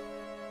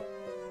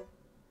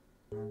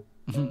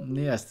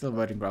 Yeah, still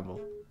voting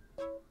Grumble.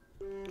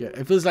 Yeah,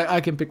 it feels like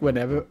I can pick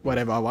whatever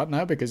I want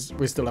now because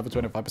we still have a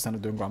 25%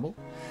 of doing Grumble,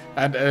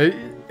 and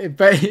it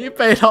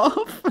paid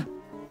off.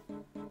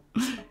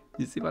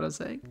 You see what I'm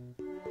saying?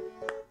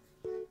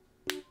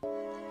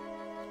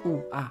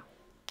 Ooh, ah.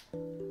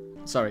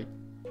 Sorry.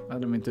 I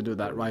didn't mean to do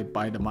that right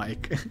by the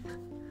mic.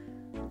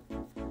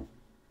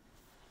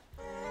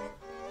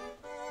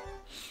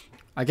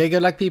 Okay,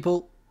 good luck,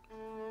 people.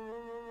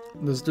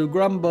 Let's do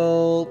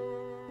Grumble.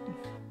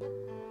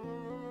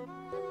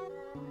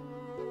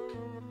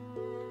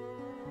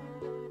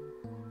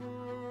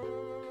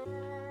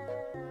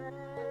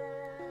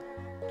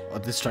 Oh,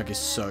 this track is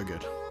so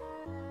good.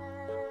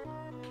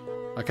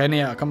 Okay,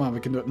 Nia, come on, we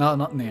can do it. No,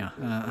 not Nia.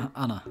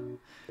 Anna.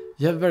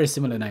 You have very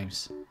similar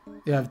names.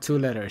 You have 2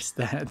 letters.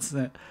 That's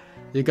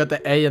you got the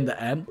A and the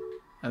N,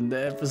 and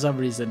for some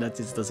reason that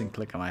just doesn't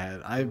click in my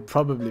head. I've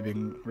probably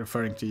been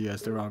referring to you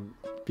as the wrong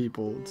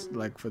people,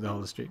 like, for the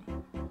whole stream.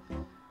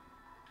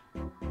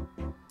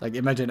 Like,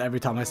 imagine every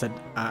time I said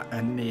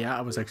Nia,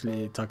 I was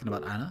actually talking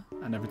about Anna,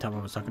 and every time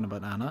I was talking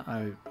about Anna,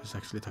 I was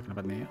actually talking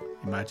about Nia.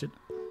 Imagine.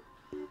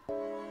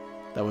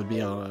 That would be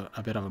a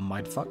bit of a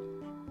mindfuck.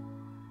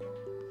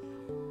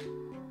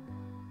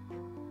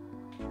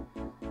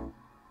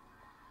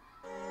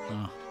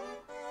 Oh.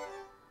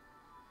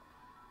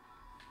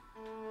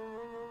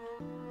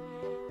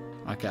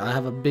 Okay, I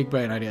have a big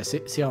brain idea.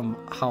 See how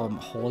I'm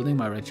holding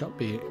my red shot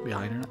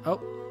behind her?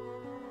 Oh,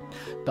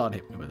 don't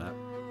hit me with that.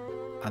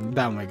 And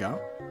down we go.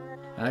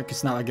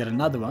 Because now I get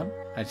another one.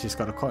 And she's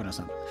got a coin or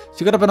something.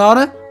 She got a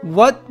banana?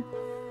 What?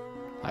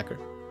 Hacker.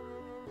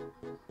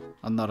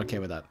 I'm not okay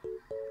with that.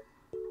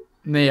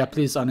 Nia,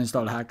 please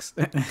uninstall hacks.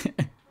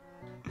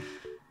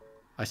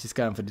 Oh, she's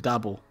going for the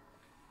double.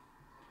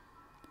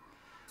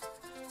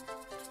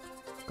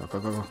 Go, go,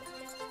 go, go.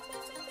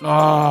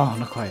 Oh,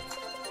 not quite.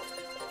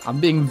 I'm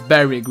being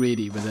very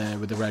greedy with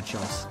the red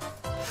shells.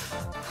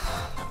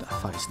 That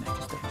fire snake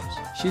is dangerous.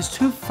 She's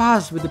too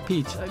fast with the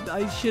peach.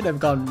 I should have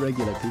gone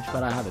regular peach,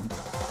 but I haven't.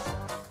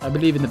 I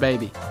believe in the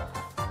baby.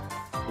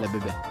 Le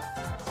bébé.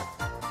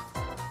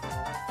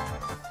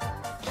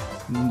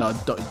 No,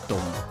 don't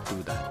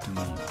do that to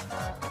me.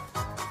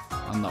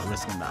 I'm not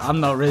risking that. I'm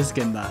not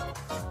risking that.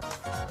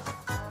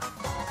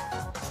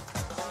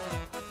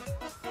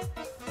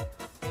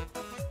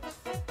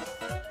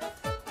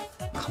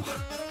 Come on.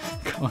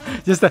 Come on.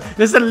 Just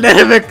a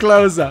little bit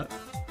closer.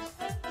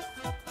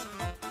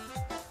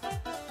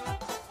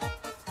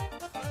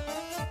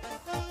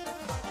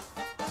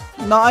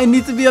 No, I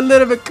need to be a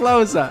little bit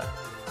closer.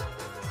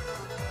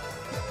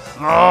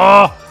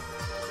 Oh,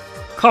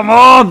 come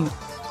on.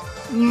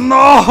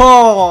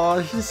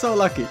 No, she's so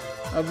lucky.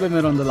 I blame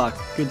it on the luck.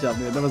 Good job,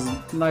 dude. That was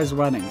nice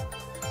running.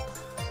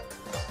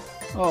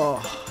 Oh.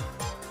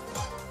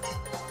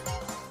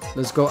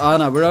 Let's go,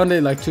 Anna. We're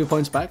only like 2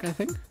 points back, I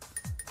think.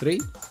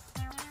 3?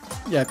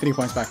 Yeah, 3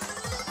 points back.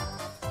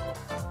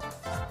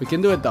 We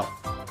can do it, though.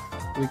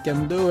 We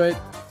can do it.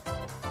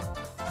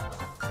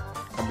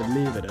 I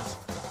believe it is.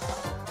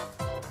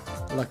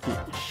 Lucky,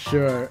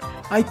 sure.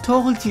 I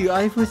told you,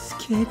 I was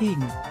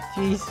kidding.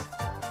 Jeez.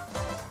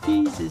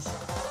 Jesus.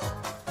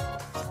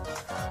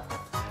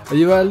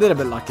 You were a little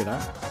bit lucky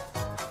there.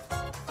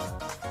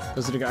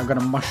 Because I got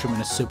a mushroom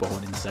and a super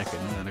horn in a second,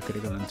 and then I could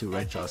have gotten 2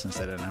 red shots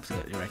instead and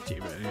absolutely wrecked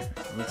you. But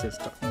let's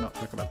just not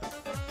talk about that.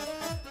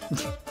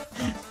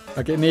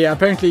 Okay, Nia,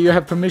 apparently you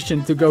have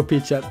permission to go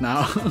peach chat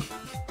now.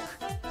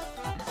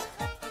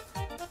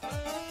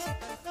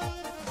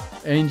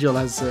 Angel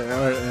has,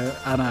 or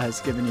Anna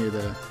has given you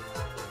the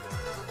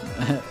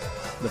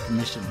the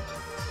permission.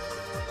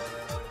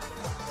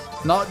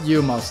 Not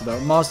you, Moss, though.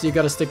 Moss, you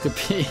gotta stick to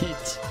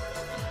peach.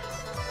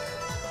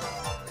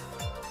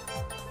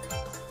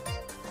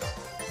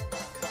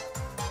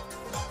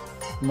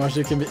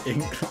 Marsha can be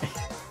angry.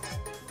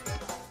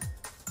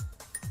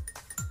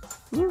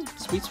 Ooh,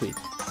 sweet, sweet.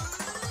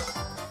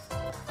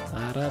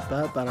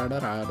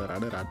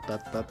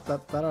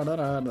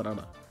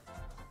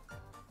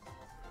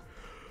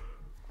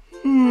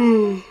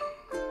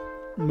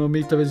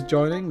 Momito is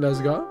joining.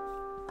 Let's go.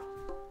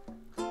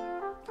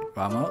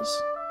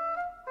 Vamos.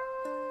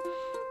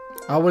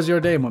 How was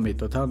your day,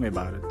 Momito? Tell me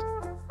about it.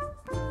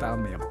 Tell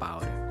me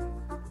about it.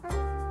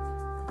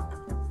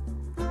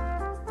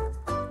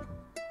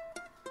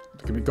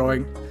 Can be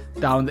going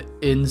down the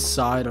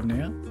inside of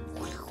Nia.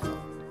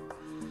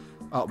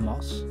 Oh,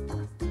 Moss.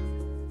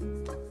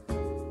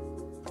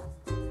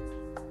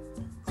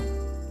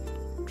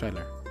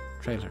 Trailer.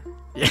 Trailer.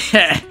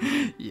 Yeah.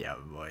 Yeah,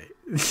 boy.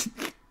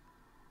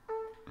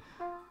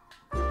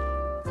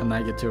 And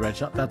I get 2 red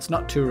shots. That's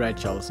not 2 red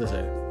shells, is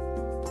it?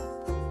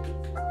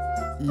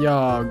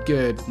 Yo,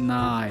 good.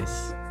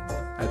 Nice.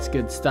 That's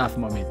good stuff,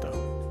 Momito.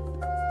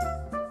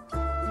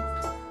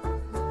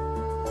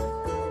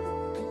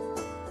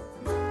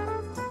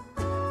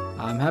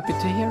 I'm happy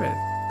to hear it.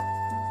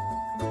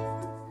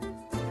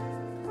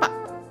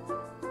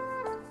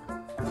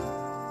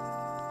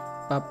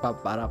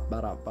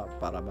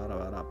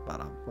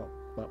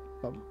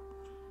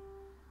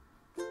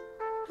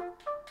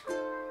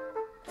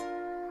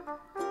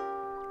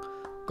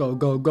 Go,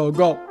 go, go,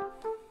 go.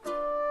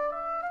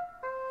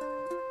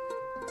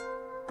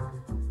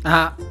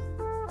 Ah,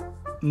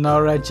 no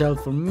red shell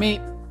for me.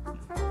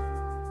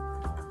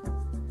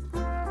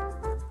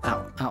 Ow.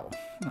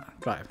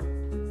 Drive.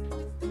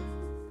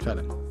 Trail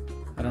him.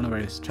 I don't know where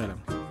he is. Trail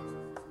him.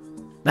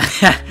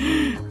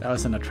 That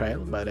wasn't a trail,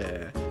 but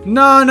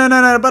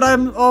no, but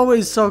I'm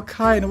always so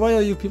kind. Why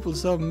are you people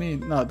so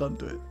mean? No, don't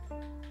do it.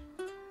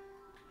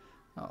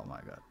 Oh my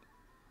god.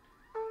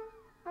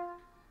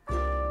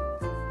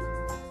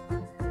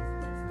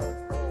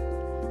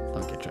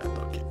 Don't get trailed,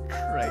 don't get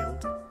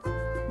trailed.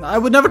 No, I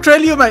would never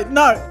trail you, mate.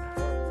 No.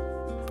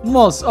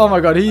 Moss, oh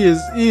my god, he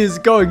is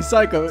going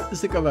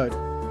sicko mode.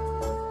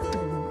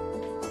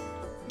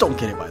 Don't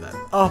get hit by that.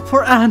 Oh,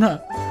 poor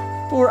Anna.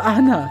 Poor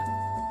Anna.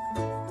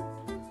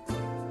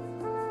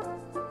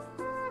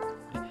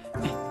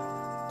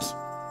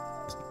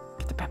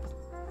 Get the pebble.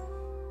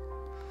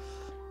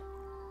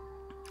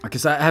 Okay,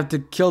 so I have to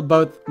kill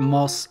both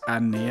Moss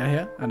and Nia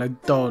here, and I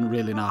don't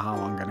really know how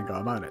I'm gonna go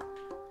about it.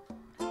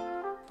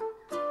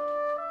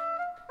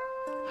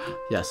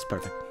 Yes,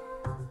 perfect.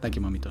 Thank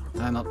you, Mamito.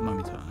 Not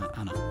Mamito,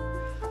 Anna.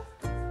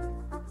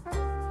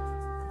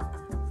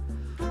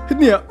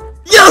 Nia.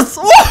 Yes!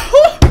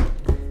 Oh!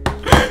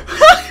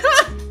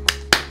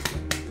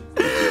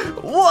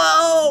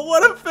 Wow,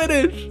 what a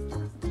finish!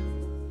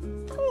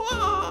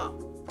 Wow!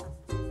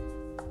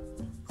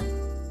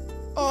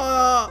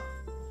 Oh!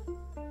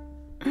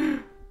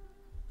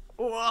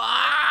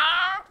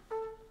 Wow!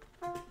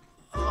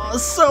 Oh,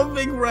 so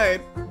big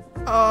rain!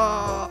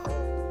 Oh!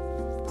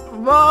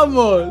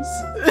 Vamos!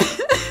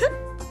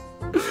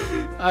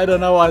 I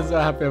don't know why I'm so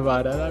happy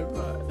about it.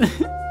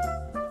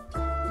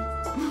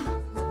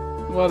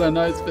 What a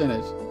nice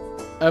finish.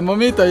 And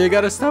Momito, you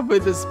gotta stop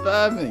with the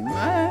spamming,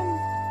 man.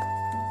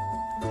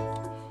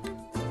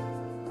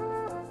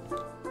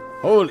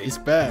 Holy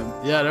spam.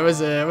 Yeah, it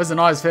was a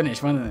nice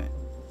finish, wasn't it?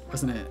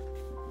 Wasn't it?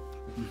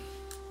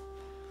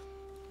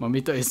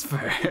 Momito is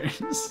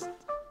first.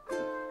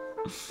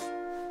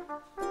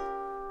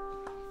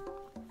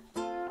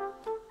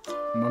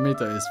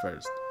 Momito is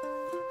first.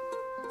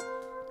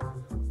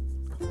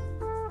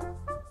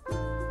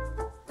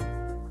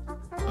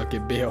 Okay,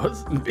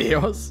 Bios.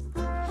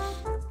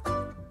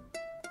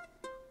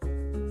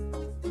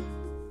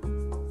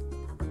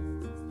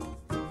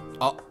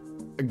 Oh,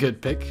 a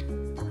good pick.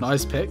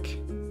 Nice pick.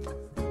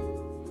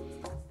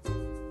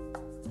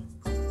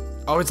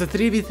 Oh, it's a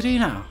 3v3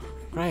 now.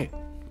 Great.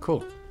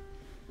 Cool.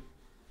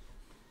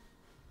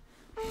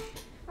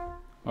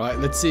 Alright,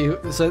 let's see.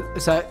 So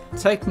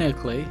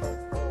technically,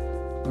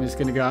 I'm just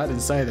gonna go out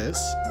and say this.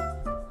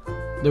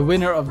 The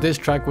winner of this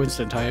track wins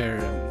the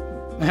entire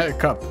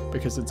cup,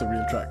 because it's a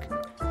real track.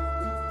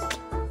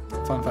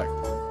 Fun fact.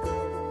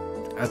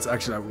 That's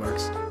actually how it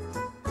works.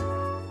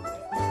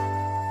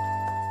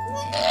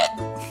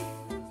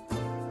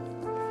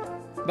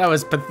 That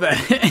was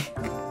pathetic.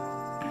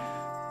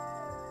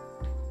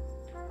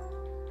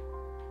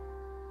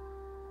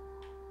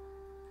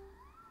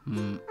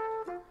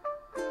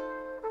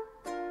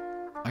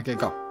 Okay,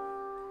 go.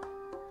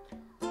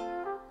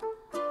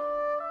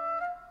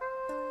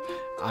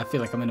 I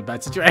feel like I'm in a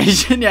bad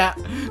situation, yeah.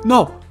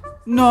 No.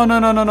 Nia.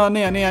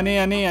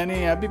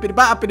 Beepity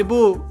boppity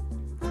boo.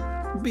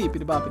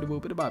 Beepity boppity boo,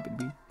 beepity boppity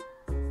boo.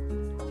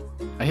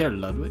 I hear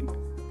Ludwig.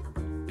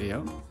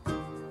 Yo.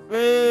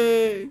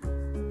 Hey.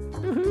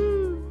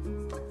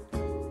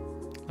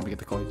 Let me get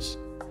the coins.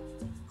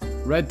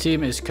 Red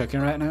team is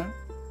cooking right now.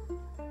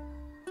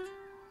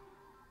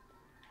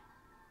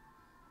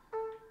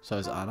 So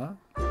is Anna.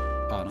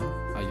 Oh no,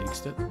 I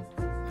jinxed it.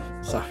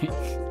 Sorry.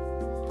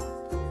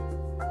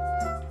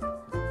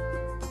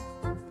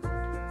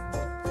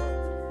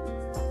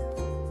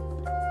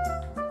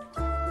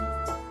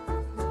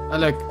 Oh,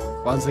 look,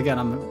 once again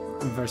I'm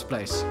in first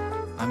place.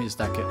 I'm just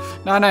that kid.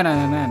 No,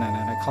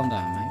 calm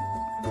down, mate.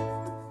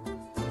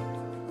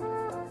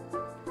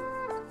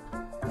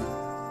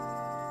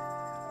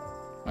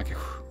 Okay.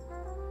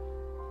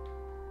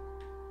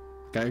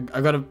 Okay,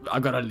 I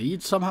got a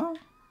lead somehow.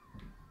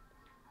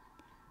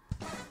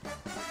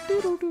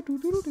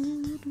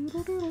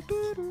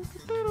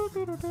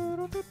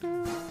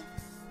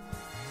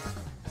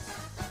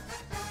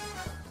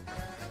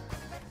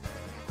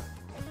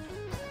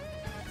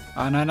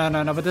 Oh,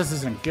 no, but this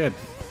isn't good.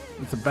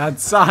 It's a bad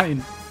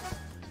sign.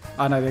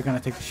 Oh no, they're gonna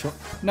take the shot.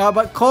 No,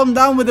 but calm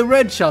down with the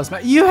red shells,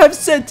 man. You have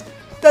said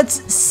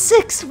that's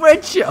 6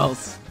 red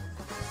shells.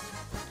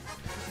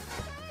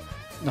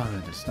 Not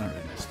really this.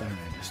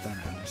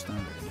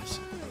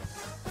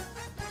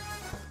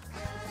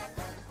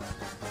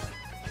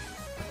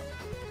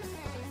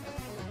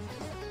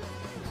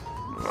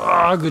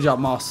 Oh, good job,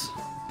 Moss.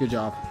 Good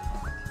job.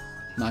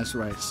 Nice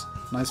race.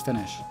 Nice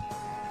finish.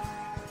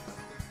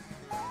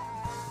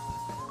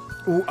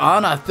 Ooh,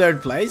 Anna,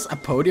 3rd place. A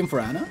podium for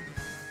Anna.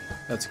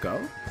 Let's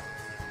go.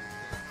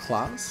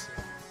 Class.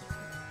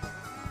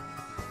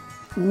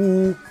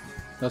 Ooh.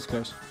 That's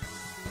close.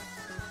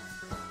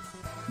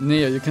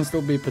 Nia, you can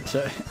still be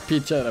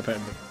Peach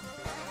apparently.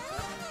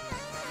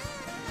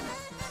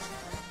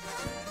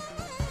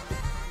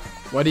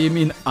 What do you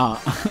mean,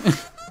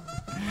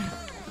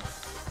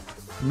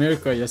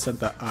 Mirko, jag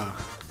sände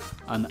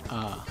an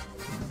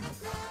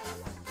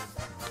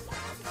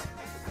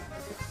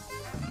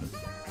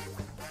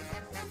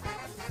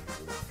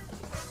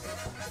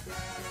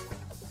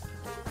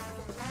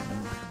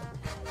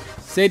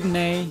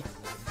Sydney.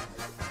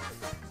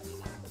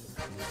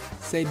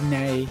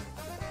 Sydney.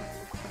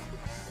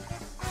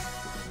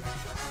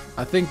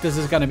 I think this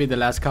is gonna be the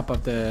last cup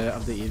of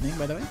the evening,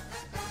 by the way.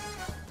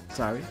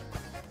 Sorry.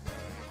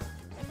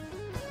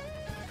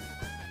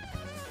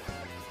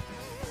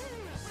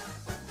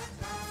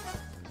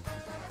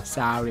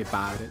 Sorry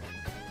about it.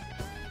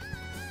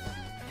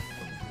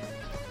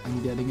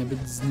 I'm getting a bit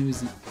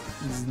snoozy.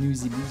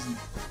 Snoozy boozy.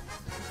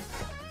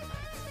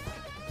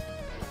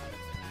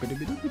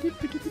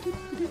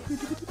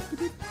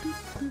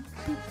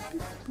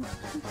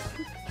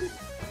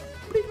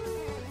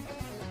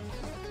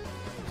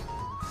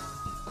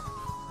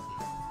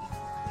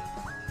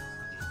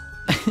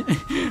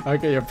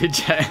 Okay, you're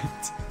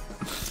Pidgeot.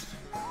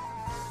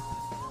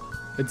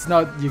 It's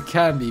not, you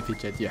can be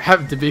Pidgeot, you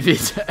have to be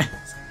Pidgeot.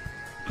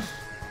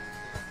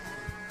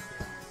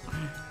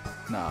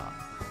 No.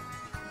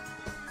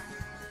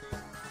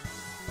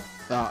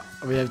 Oh,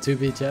 we have two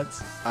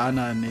Pidgeots.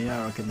 Anna and Nia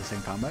are in the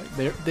same combat.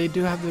 They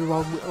do have the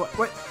wrong.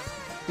 Wait,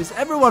 is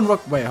everyone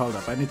rock? Wait, hold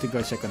up. I need to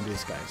go check on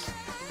these guys.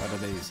 What are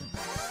they using?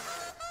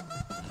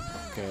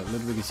 Okay,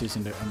 Ludwig is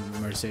using the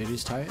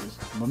Mercedes tires.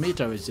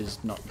 Momito is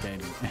just not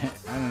gaming. I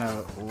don't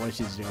know what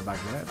she's doing back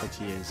there, but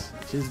she is.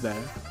 She's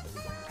there.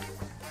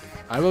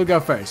 I will go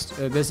first.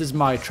 This is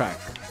my track.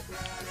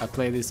 I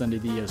play this on the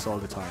DS all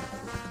the time.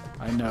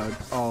 I know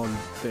all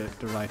the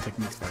right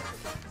techniques for it.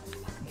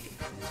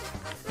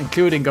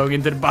 Including going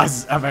into the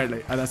bus,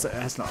 apparently. Oh, that's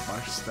not a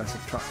bus, that's a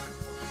truck.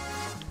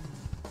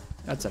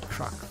 That's a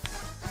truck.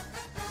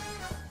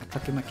 A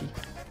trucky mucky.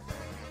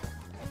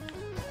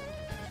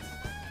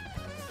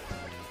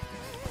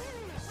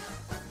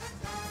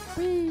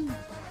 Whee!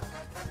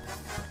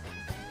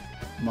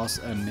 Moss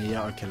and Nia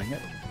are killing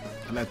it.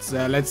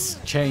 Let's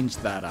change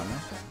that,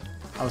 Anna.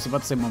 I was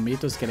about to say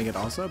Momito's killing it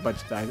also,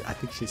 but I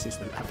think she's just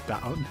a lap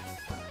down.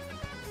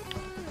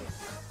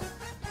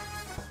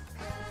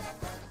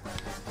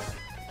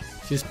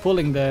 She's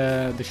pulling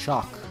the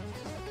shock.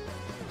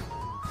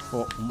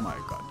 Oh my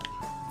god.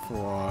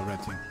 For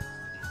red team.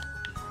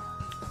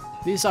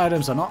 These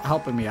items are not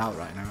helping me out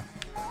right now.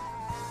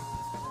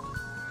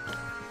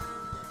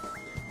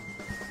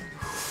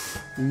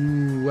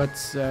 Ooh,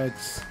 what's I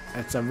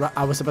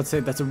was about to say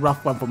that's a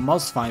rough one for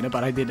Moss Finder,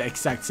 but I did the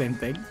exact same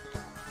thing.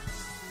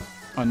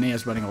 Oh,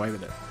 Nia's running away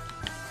with it.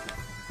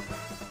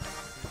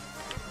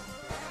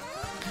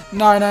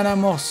 No,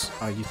 Moss.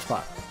 Oh, you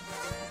twat.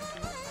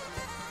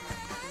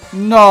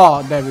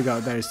 No, there we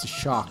go. There's the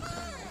shock.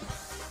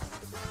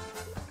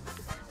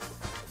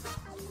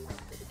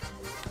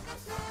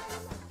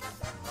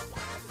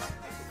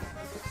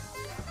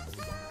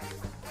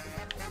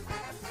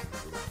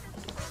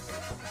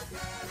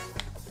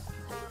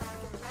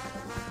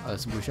 Oh,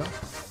 that's a blue shot.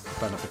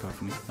 Better not the card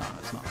for me. No,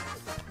 it's not.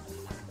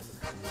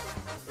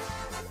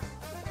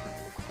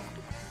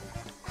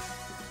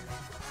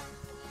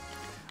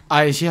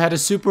 She had a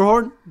super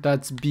horn?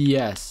 That's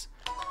BS.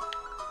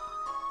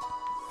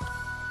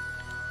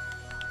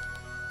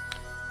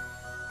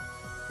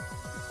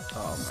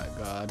 Oh my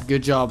god.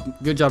 Good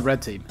job,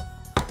 red team.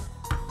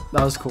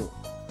 That was cool.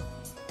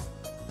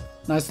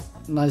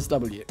 Nice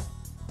W.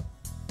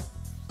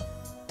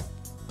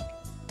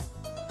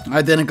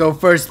 I didn't go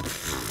first.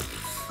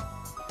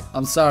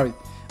 I'm sorry.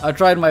 I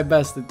tried my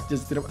best. It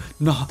just didn't.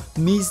 No,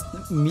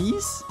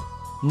 Mies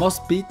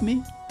must beat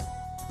me.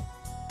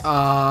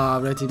 Ah,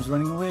 red team's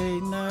running away.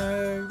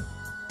 No.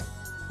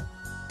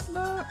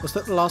 Was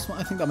that the last one?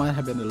 I think that might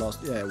have been the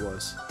last. Yeah, it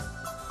was.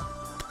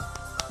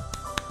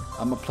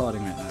 I'm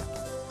applauding right now.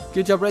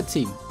 Good job, red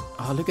team.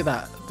 Oh, look at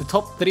that. The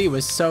top 3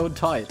 was so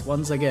tight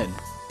once again.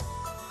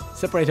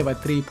 Separated by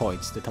 3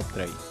 points, the top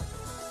 3.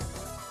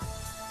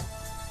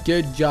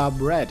 Good job,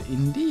 red,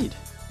 indeed.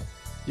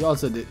 You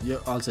also did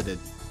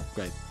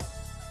great.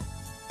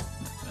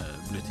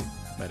 Blue team,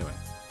 by the way.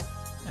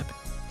 Epic.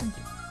 Thank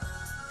you.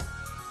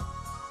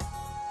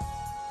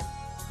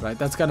 Right,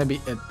 that's gonna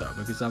be it though,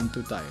 because I'm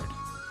too tired.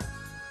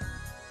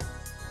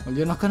 Well,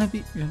 you're not gonna.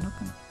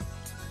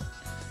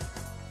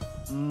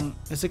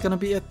 Is it gonna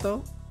be it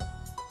though?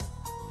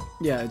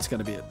 Yeah, it's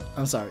gonna be it.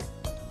 I'm sorry.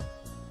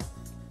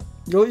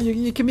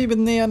 You can be with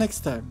Nia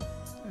next time.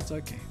 It's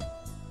okay.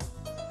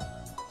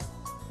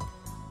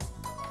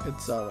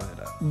 It's alright.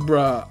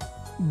 Bruh.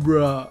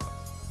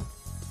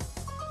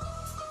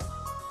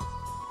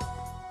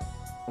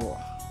 Oh.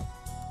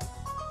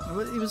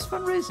 It was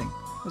fun racing,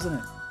 wasn't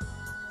it?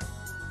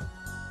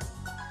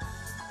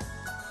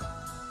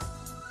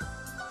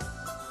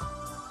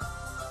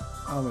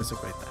 Always a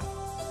great time.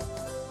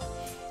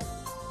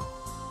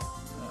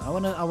 I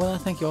wanna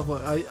thank you all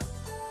for it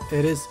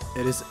is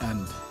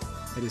end.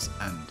 It is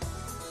end.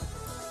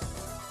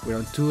 We're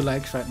on 2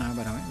 likes right now,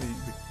 by the way.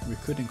 We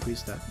could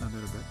increase that a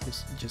little bit.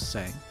 Just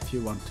saying, if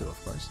you want to,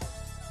 of course.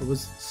 It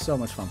was so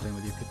much fun playing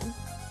with you people.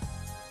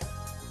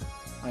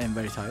 I am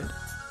very tired,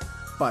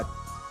 but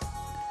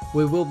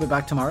we will be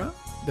back tomorrow,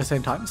 the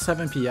same time,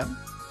 7 PM.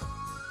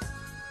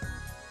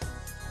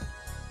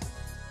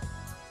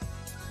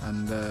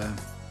 And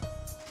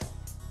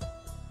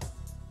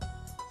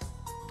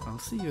I'll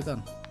see you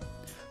then.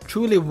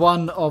 truly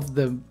one of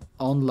the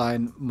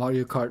online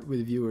Mario Kart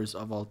with viewers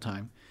of all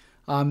time.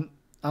 I'm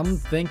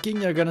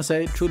thinking you're gonna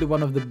say truly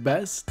one of the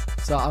best,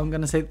 so I'm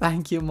gonna say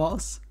thank you,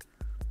 Moss.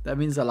 That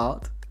means a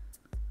lot.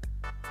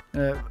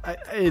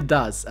 It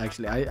does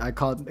actually. I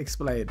can't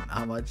explain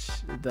how much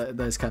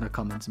those kind of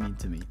comments mean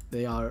to me.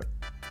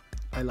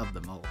 I love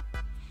them all.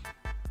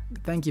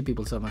 Thank you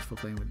people so much for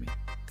playing with me.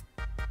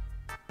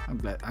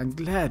 I'm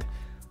glad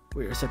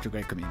we're such a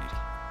great community.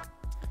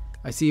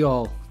 I see you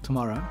all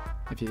tomorrow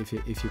if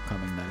you're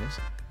coming, that is.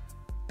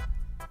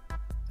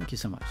 Thank you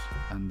so much,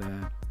 and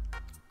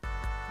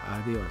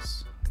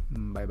adios.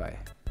 Bye bye.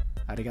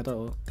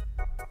 Arigato.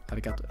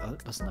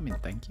 Arigato. Doesn't that mean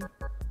thank you?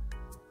 I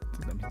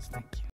think that means thank you.